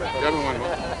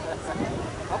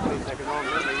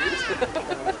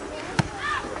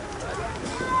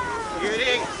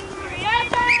 Shooting.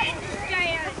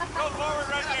 Go forward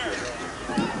right there.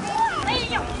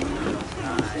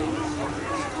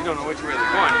 You don't know which way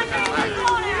they're going.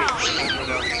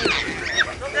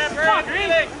 Come on,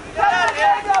 Green.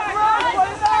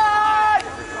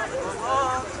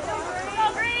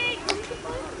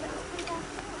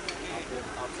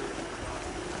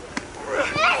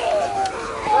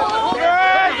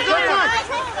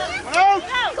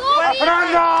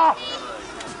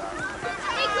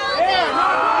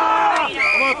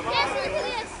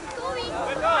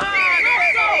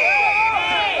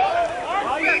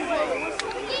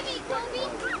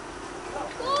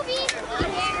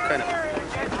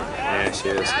 Yeah, she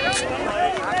is. That's it!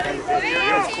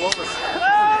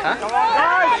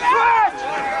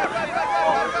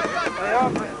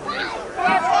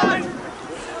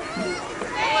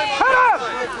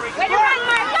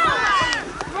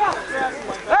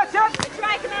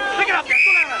 Pick it up!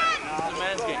 It's a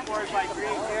man's game.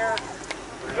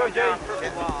 Go, Jay.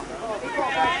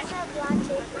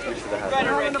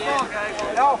 Better right there.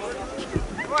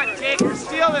 Come on, Taker,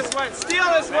 steal this one. Steal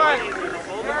this one.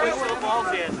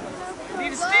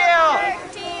 Need to steal.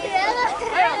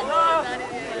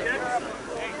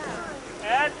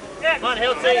 Come on,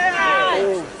 he'll take it.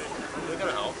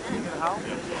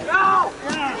 No!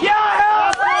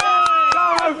 Yeah!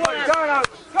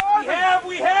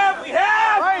 We have!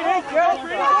 Right, hey,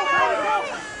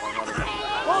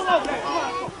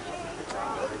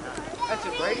 that's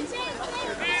it, Brady.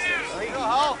 There you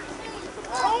go,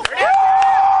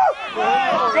 Go,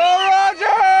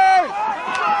 Roger!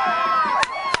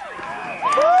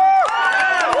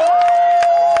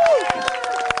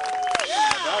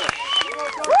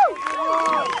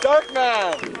 Dark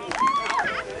man!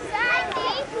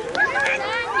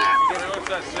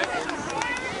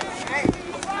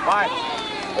 Fine.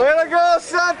 Way to go,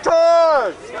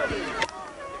 Centaurs!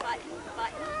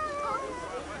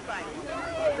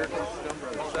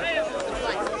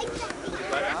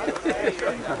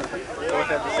 Both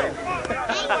have the same.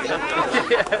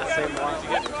 Yeah, same one.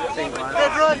 Same one.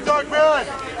 Good run, Dark man!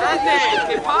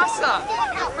 ¿Qué pasa?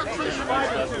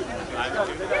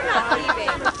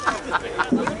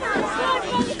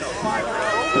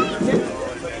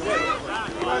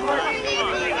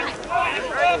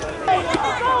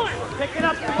 Pick it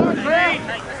up, great!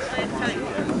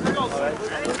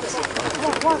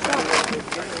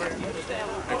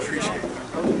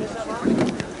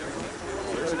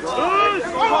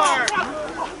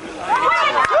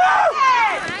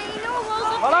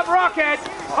 Well up, Rocket!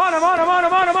 On him! They're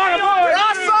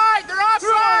offside! They're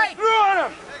offside! Through on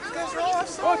him!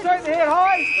 Oh, take the hit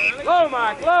high! Low,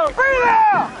 Mark, low! Free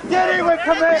there! Get him with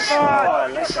commitment!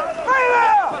 Free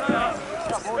there!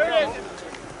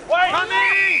 Wait!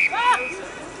 Coming!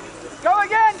 Go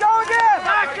again!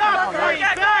 Back up! Back up! Go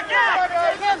again!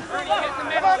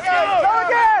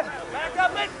 Back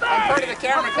up and back! I'm part of the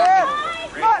camera company.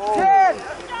 Not 10!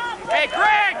 Hey,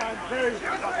 Greg!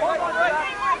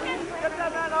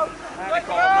 They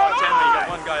call him not 10, but you got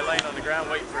one guy laying on the ground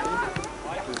waiting for him.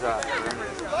 Who's that?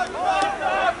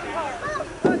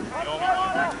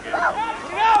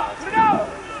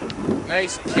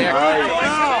 Nice kick.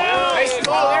 Nice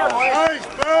ball there, boys.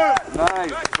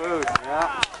 Nice boot,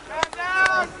 yeah.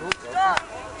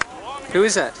 Who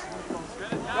is that?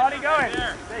 Johnny going.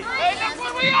 Hey, that's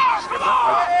where we are!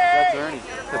 That's Ernie.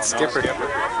 That's Skipper.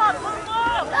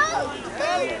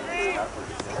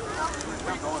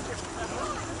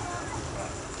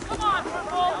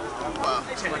 Wow,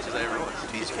 as much as I ever want.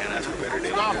 Geez, you can't ask for a better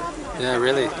day than this. Yeah,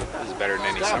 really. This is better than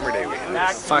any summer day we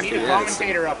had. Fuck We need it, a yeah, it's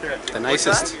commentator up here. the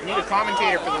nicest. We need a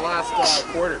commentator for the last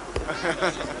quarter.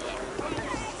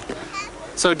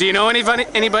 So, do you know anybody?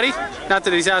 Not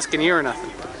that he's asking you or nothing.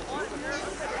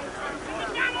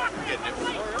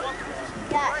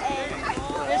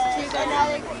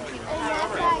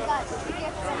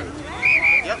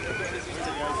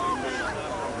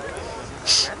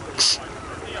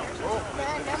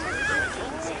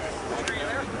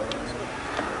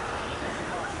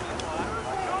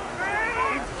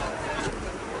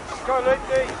 Go,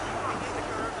 Lindsay.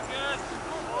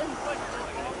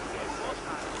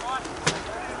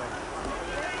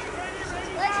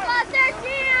 Let's go 13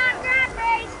 on grab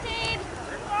race team.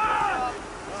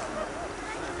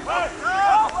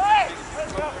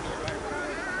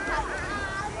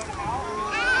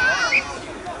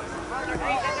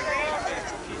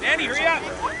 Danny, hurry up.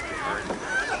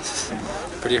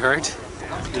 Pretty hard?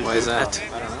 Why is that?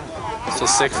 Still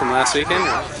sick from last weekend?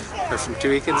 Or from 2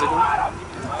 weekends ago? No,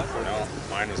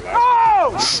 mine was last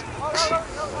Oh! week.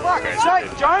 Fuck's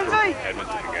sake, Jonesy!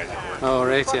 Edmonton, the guys at work. Oh,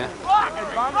 right, yeah.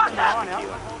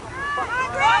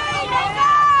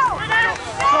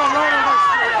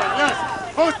 Yes,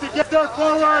 supposed to get there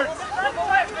forward!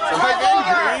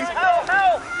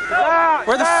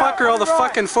 Where the fuck are all the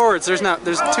fucking forwards? There's two of them.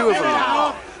 Two of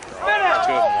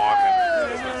them walking.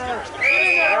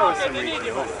 That was some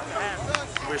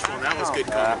wishful, that was good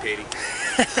commentating.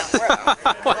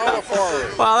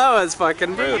 Wow, that was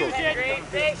fucking brutal.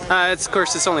 Of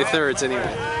course, it's only thirds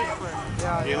anyway.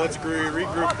 Okay, let's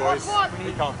regroup, boys.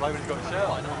 He can't play when he's got a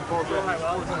shell.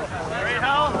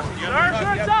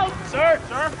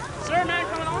 Sir, man,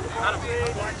 coming on.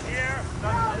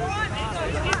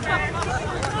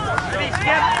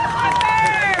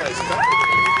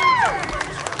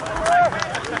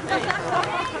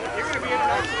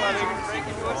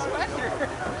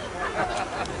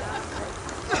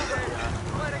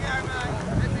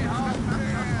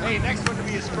 Hey, next one to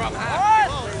be a scrum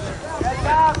half.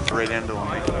 Right into them.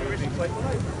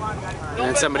 And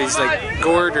then somebody's like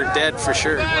gored or dead for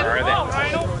sure. Where are they?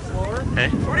 Hey?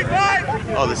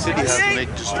 45! Oh, the city has them. They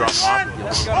just drop them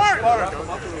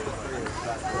off.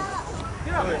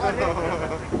 Run it, run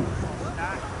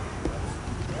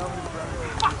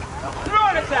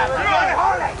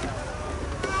it!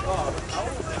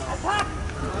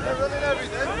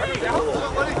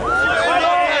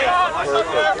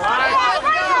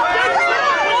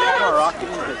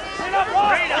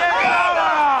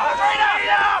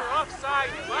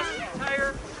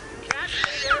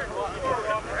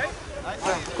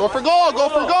 Go for goal! Go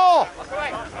for goal!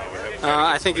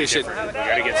 I think you should. We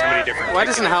got to get somebody different. Why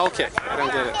doesn't Howell kick? I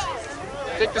don't get it.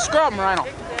 Take the scrum, Rhino.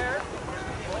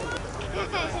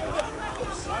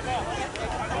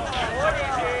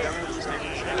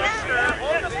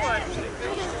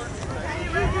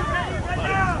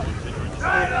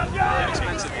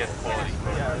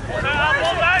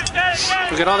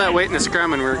 We got all that weight in the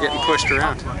scrum and we were getting pushed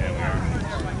around.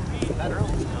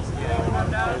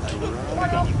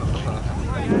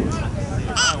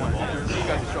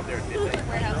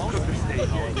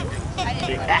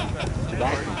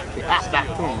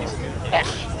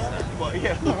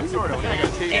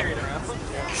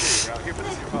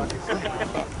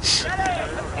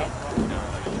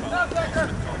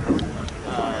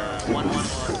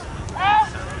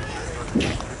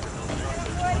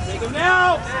 Take him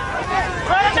now!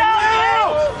 Run it down now!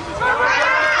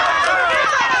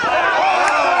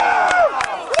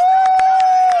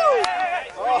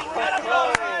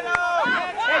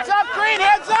 Heads up, Green!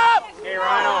 Heads up! Hey,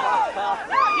 Rhino.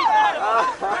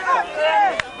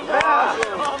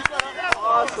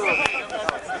 Awesome.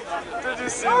 Did you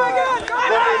see that?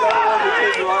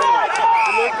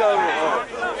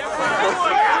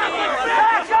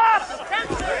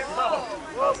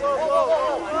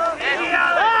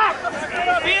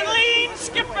 Being lean,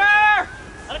 skipper!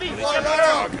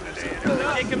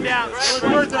 Take him down.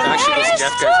 Actually, this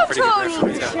Jeff guy's a pretty good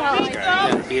referee too.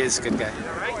 Yeah, he is a good guy.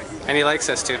 And he likes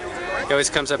us too. He always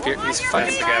comes up here. He's fucking.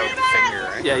 That's the guy with the finger,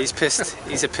 right? Yeah, he's pissed.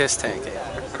 He's a piss tank.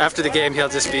 After the game, he'll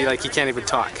just be like, he can't even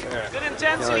talk. Good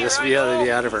intensity. He'll just be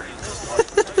out of her.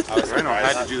 Rhino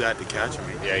had to do that to catch him.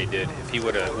 Yeah, he did. If he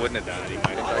wouldn't have done it, he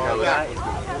might have.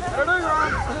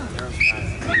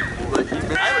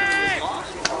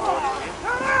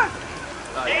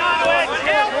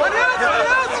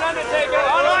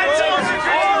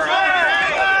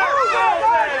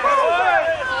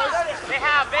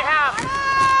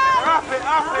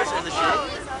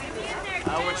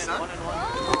 Which son?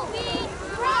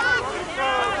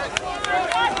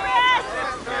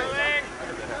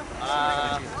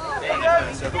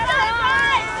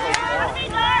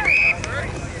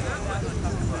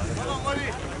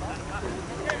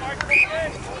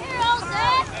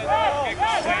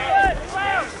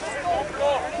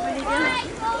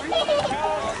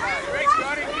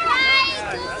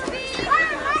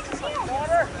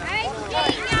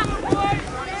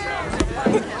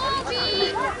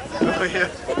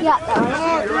 Yeah.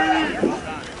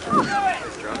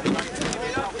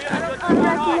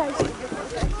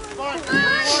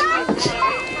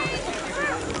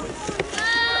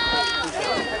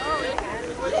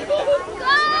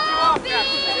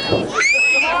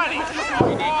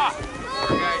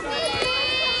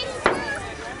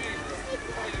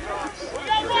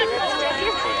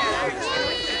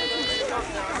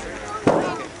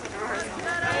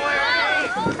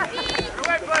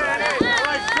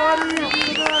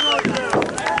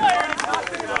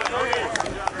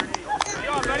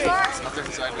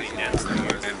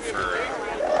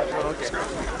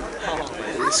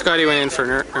 Scotty went in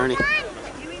for Ernie.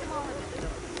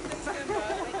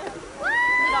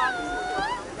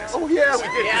 Oh yeah, we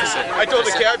did. Yeah. I told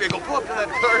the cabbie, go pull up to that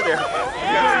car there.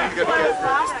 Yeah, you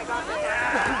gotta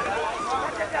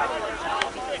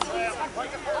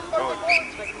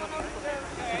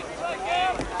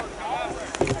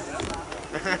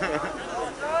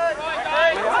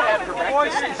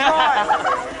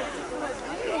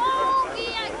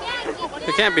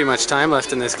There can't be much time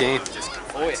left in this game.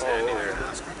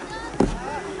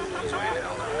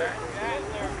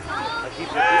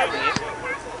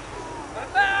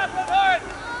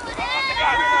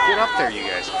 Get up there, you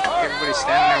guys. Everybody's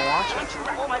standing there watching.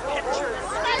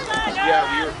 Yeah,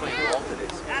 we were playing golf today.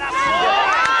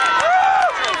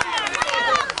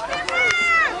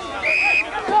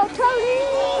 Go, Tony!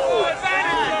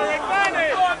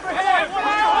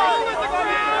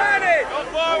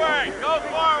 Go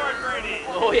forward, Brady!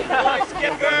 Oh yeah,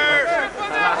 skipper!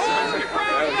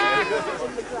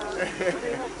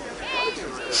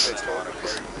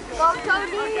 Go,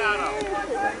 Tony!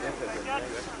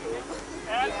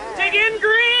 Dig in,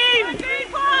 Green! Green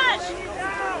push!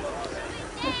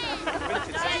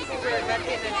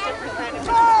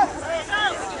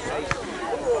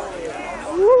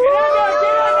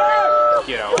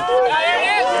 Get out.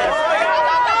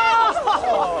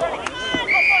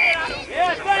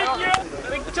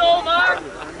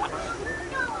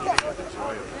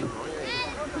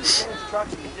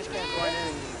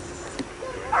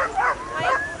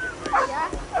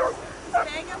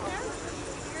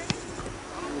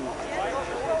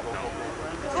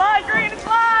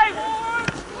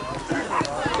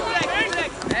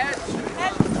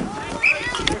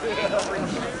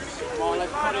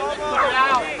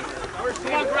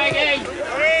 Come on, Greg,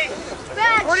 8.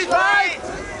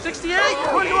 45! 68!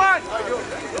 21!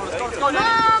 Let's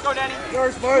go, Danny.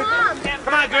 Yours, Mike.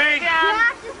 Come on, Greg. You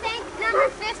have to think number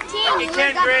 15. You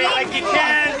can, Greg, like you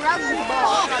can.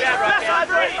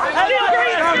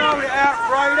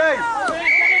 Friday.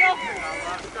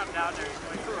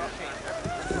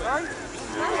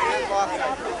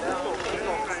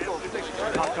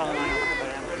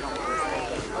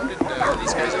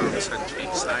 These guys all of a sudden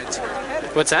change sides here.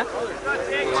 What's that? The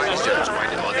lines judge, why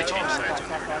did all they change sides when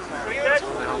they're done? How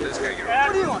the hell did this guy get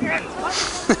over?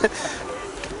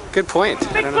 Good point.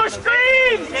 I don't know. Push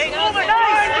green!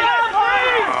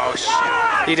 Oh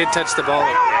shit. He did touch the ball.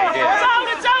 Yeah, he did.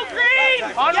 It's out, green!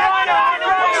 On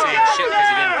Saying shit because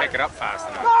he didn't pick it up fast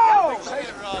enough.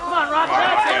 Come on, Rock.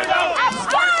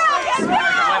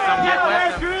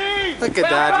 Look at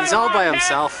that. He's all by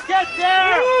himself. Get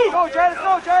there! Go, Jay.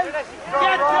 Go, Jay. Get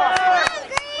there!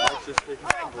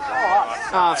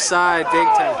 Offside, big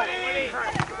time.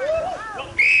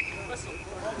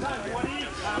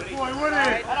 Boy,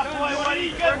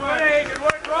 Woody. Good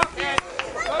work, Rocket.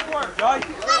 Good work, Jay.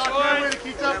 Good way to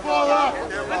keep that ball up.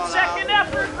 Good second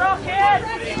effort, Rocket!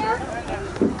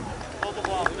 Hold the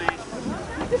ball, please.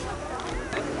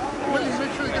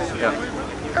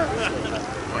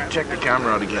 Check the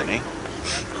camera out again, eh?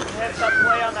 Heads up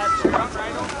play on that strong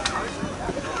rhino.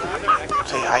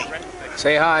 Say hi.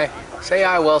 Say hi. Say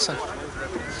hi, Wilson.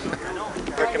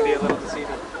 There can be a little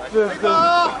deceiving.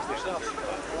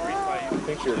 I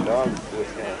think your dog's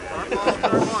with him.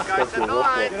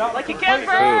 Like you can, Who?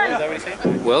 Bird! Is that what he's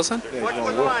saying? Wilson? Yeah, he's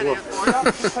going woof woof.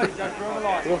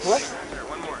 Woof what?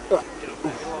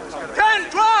 10,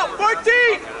 12,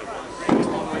 14!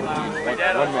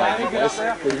 One man, that's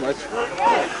pretty much.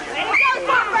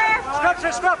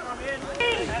 Stop.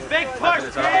 Big push,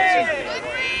 green!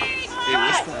 Hey,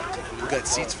 listen, we got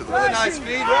seats for the boys. Nice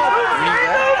speed,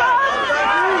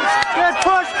 good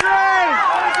push, Green!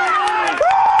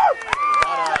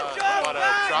 What a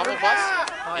travel bus?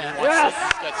 Yes!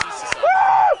 Got seats to sell.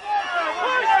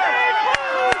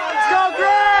 Let's go,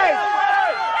 Green!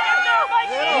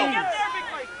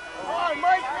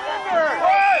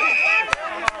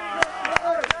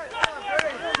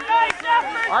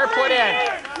 Our put in.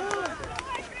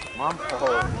 Mom,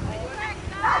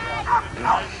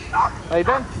 how you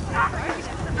been?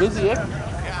 Busy, eh?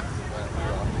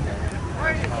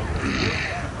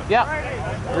 Yeah,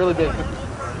 really busy.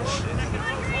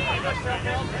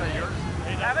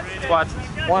 What?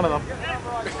 One of them.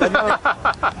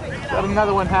 Got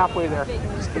another one halfway there.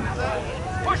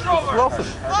 Wilson.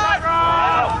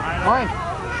 Mine.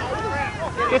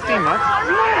 15 months.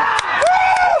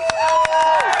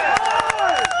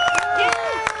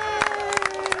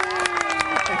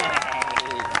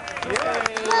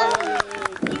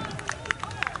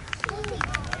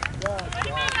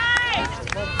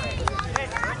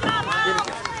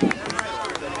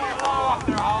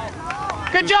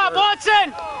 Good job,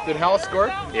 Watson! Did Hal score?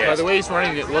 Yes. By the way he's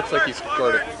running, it looks like he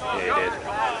scored it. Yeah, he did.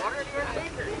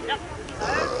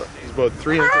 He's about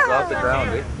 3 inches off the ground,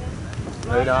 eh?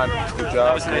 Right on. Good job.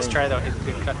 That was a nice try, though.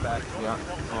 Good cutback. Yeah.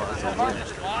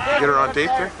 Get her on tape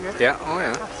there? Yeah, oh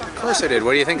yeah. Of course I did.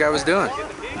 What do you think I was doing?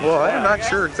 Well, I'm not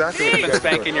sure exactly what you Been guys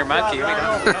spanking your monkey. We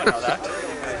don't know that.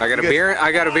 I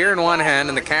got a beer in one hand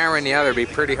and the camera in the other. It'd be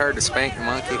pretty hard to spank a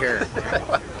monkey here.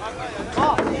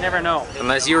 You never know.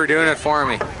 Unless you were doing it for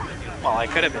me. Well, I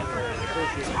could have been.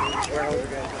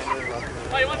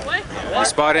 Oh, you want to play? You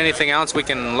spot anything else we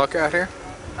can look at here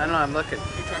I don't know, I'm looking.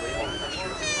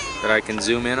 that I can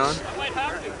zoom in on?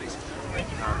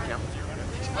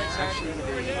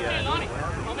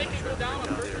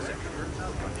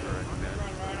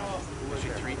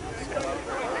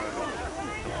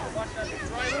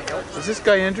 Is this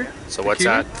guy injured? So what's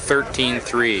that?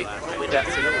 13-3.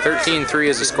 13-3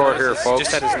 is the score here, folks.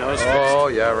 Just had his nose. Oh,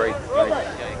 yeah, right.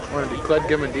 Did Cled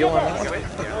give him a deal on that one?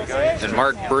 And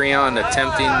Mark Breon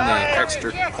attempting the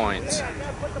extra points.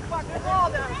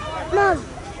 Mom.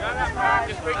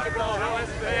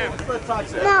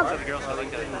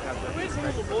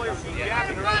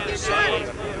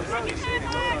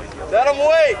 Let him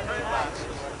wait!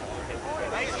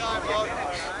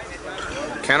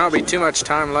 Cannot be too much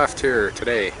time left here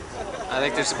today. I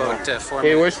think there's about 4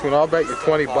 Hey, minutes. Wishman, I'll bet you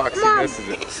 $20 he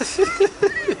misses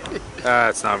it.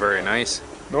 That's not very nice.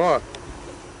 No.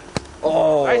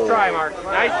 Oh. Nice try, Mark.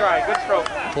 Nice try. Good stroke.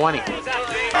 20.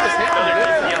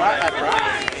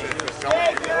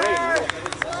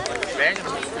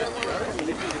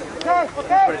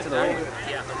 Put it to the right.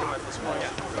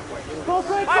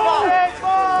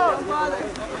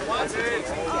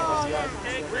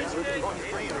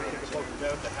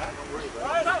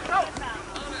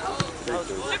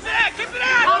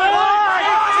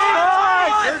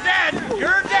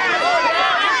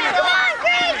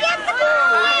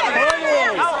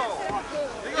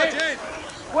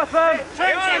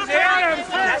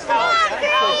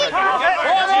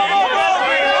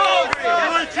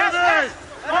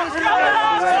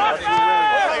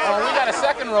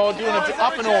 row doing an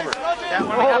up and over. That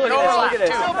one up and over lap too.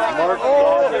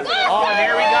 Oh, and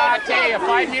there we got a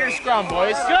 5-meter scrum,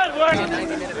 boys. Good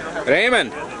work.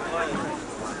 Raymond.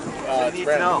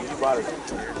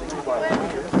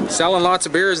 Selling lots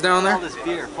of beers down there? All this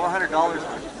beer, $400 worth.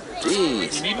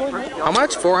 Jeez. How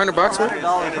much? $400 worth?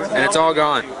 And it's all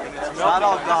gone. Not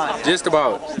all gone. Just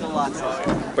about. Still lots of it.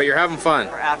 But you're having fun.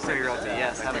 We're absolutely rotate,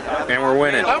 yes. Having fun. And we're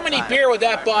winning. How many beer would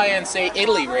that buy in, say,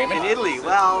 Italy, Raymond? In Italy,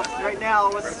 well, right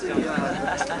now, what's the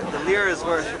lira is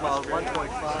worth about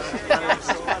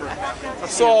 1.5.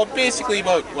 So basically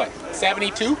about, what,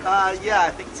 72? Yeah,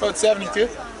 I think so. About 72?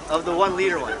 Of the 1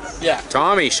 liter ones. Yeah.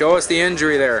 Tommy, show us the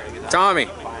injury there. Tommy,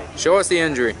 show us the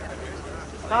injury.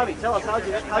 Tommy, tell us, how'd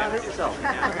you hurt yourself?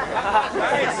 Tell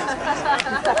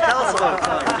us about it,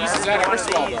 Tommy. Jesus, that ever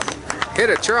swelled up. Hit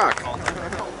a truck.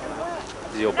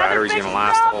 The old battery's gonna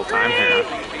last the whole time here.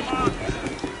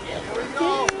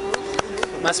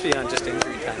 Must be on just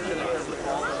injury time.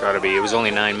 Gotta be. It was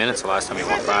only 9 minutes the last time he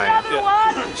went by.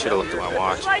 Should have looked at my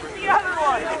watch.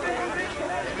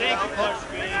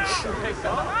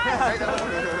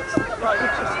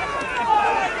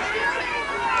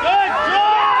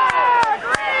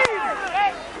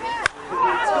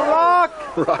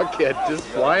 Rocket just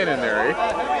flying in there, eh?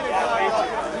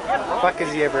 Fuck,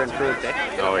 has he ever improved, eh?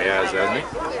 Oh, he has, hasn't he?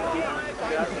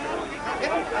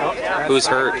 Who's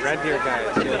hurt? Red Deer guy.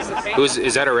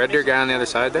 Is that a Red Deer guy on the other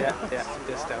side there? Yeah,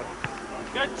 just out.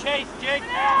 Good chase, Jake.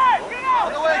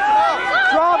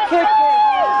 Drop kick.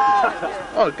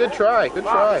 Oh, good try, good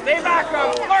try. Stay back,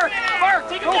 Mark,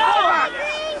 take it down.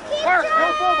 Mark,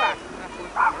 go fullback.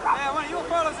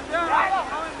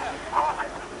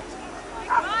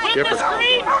 Skipper.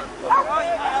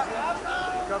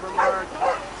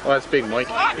 Oh, that's Big Mike.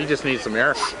 He just needs some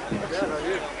air.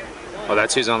 Oh,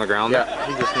 that's who's on the ground there? Yeah,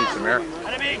 he just needs some air.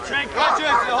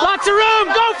 Lots of room,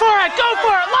 go for it,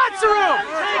 lots of room.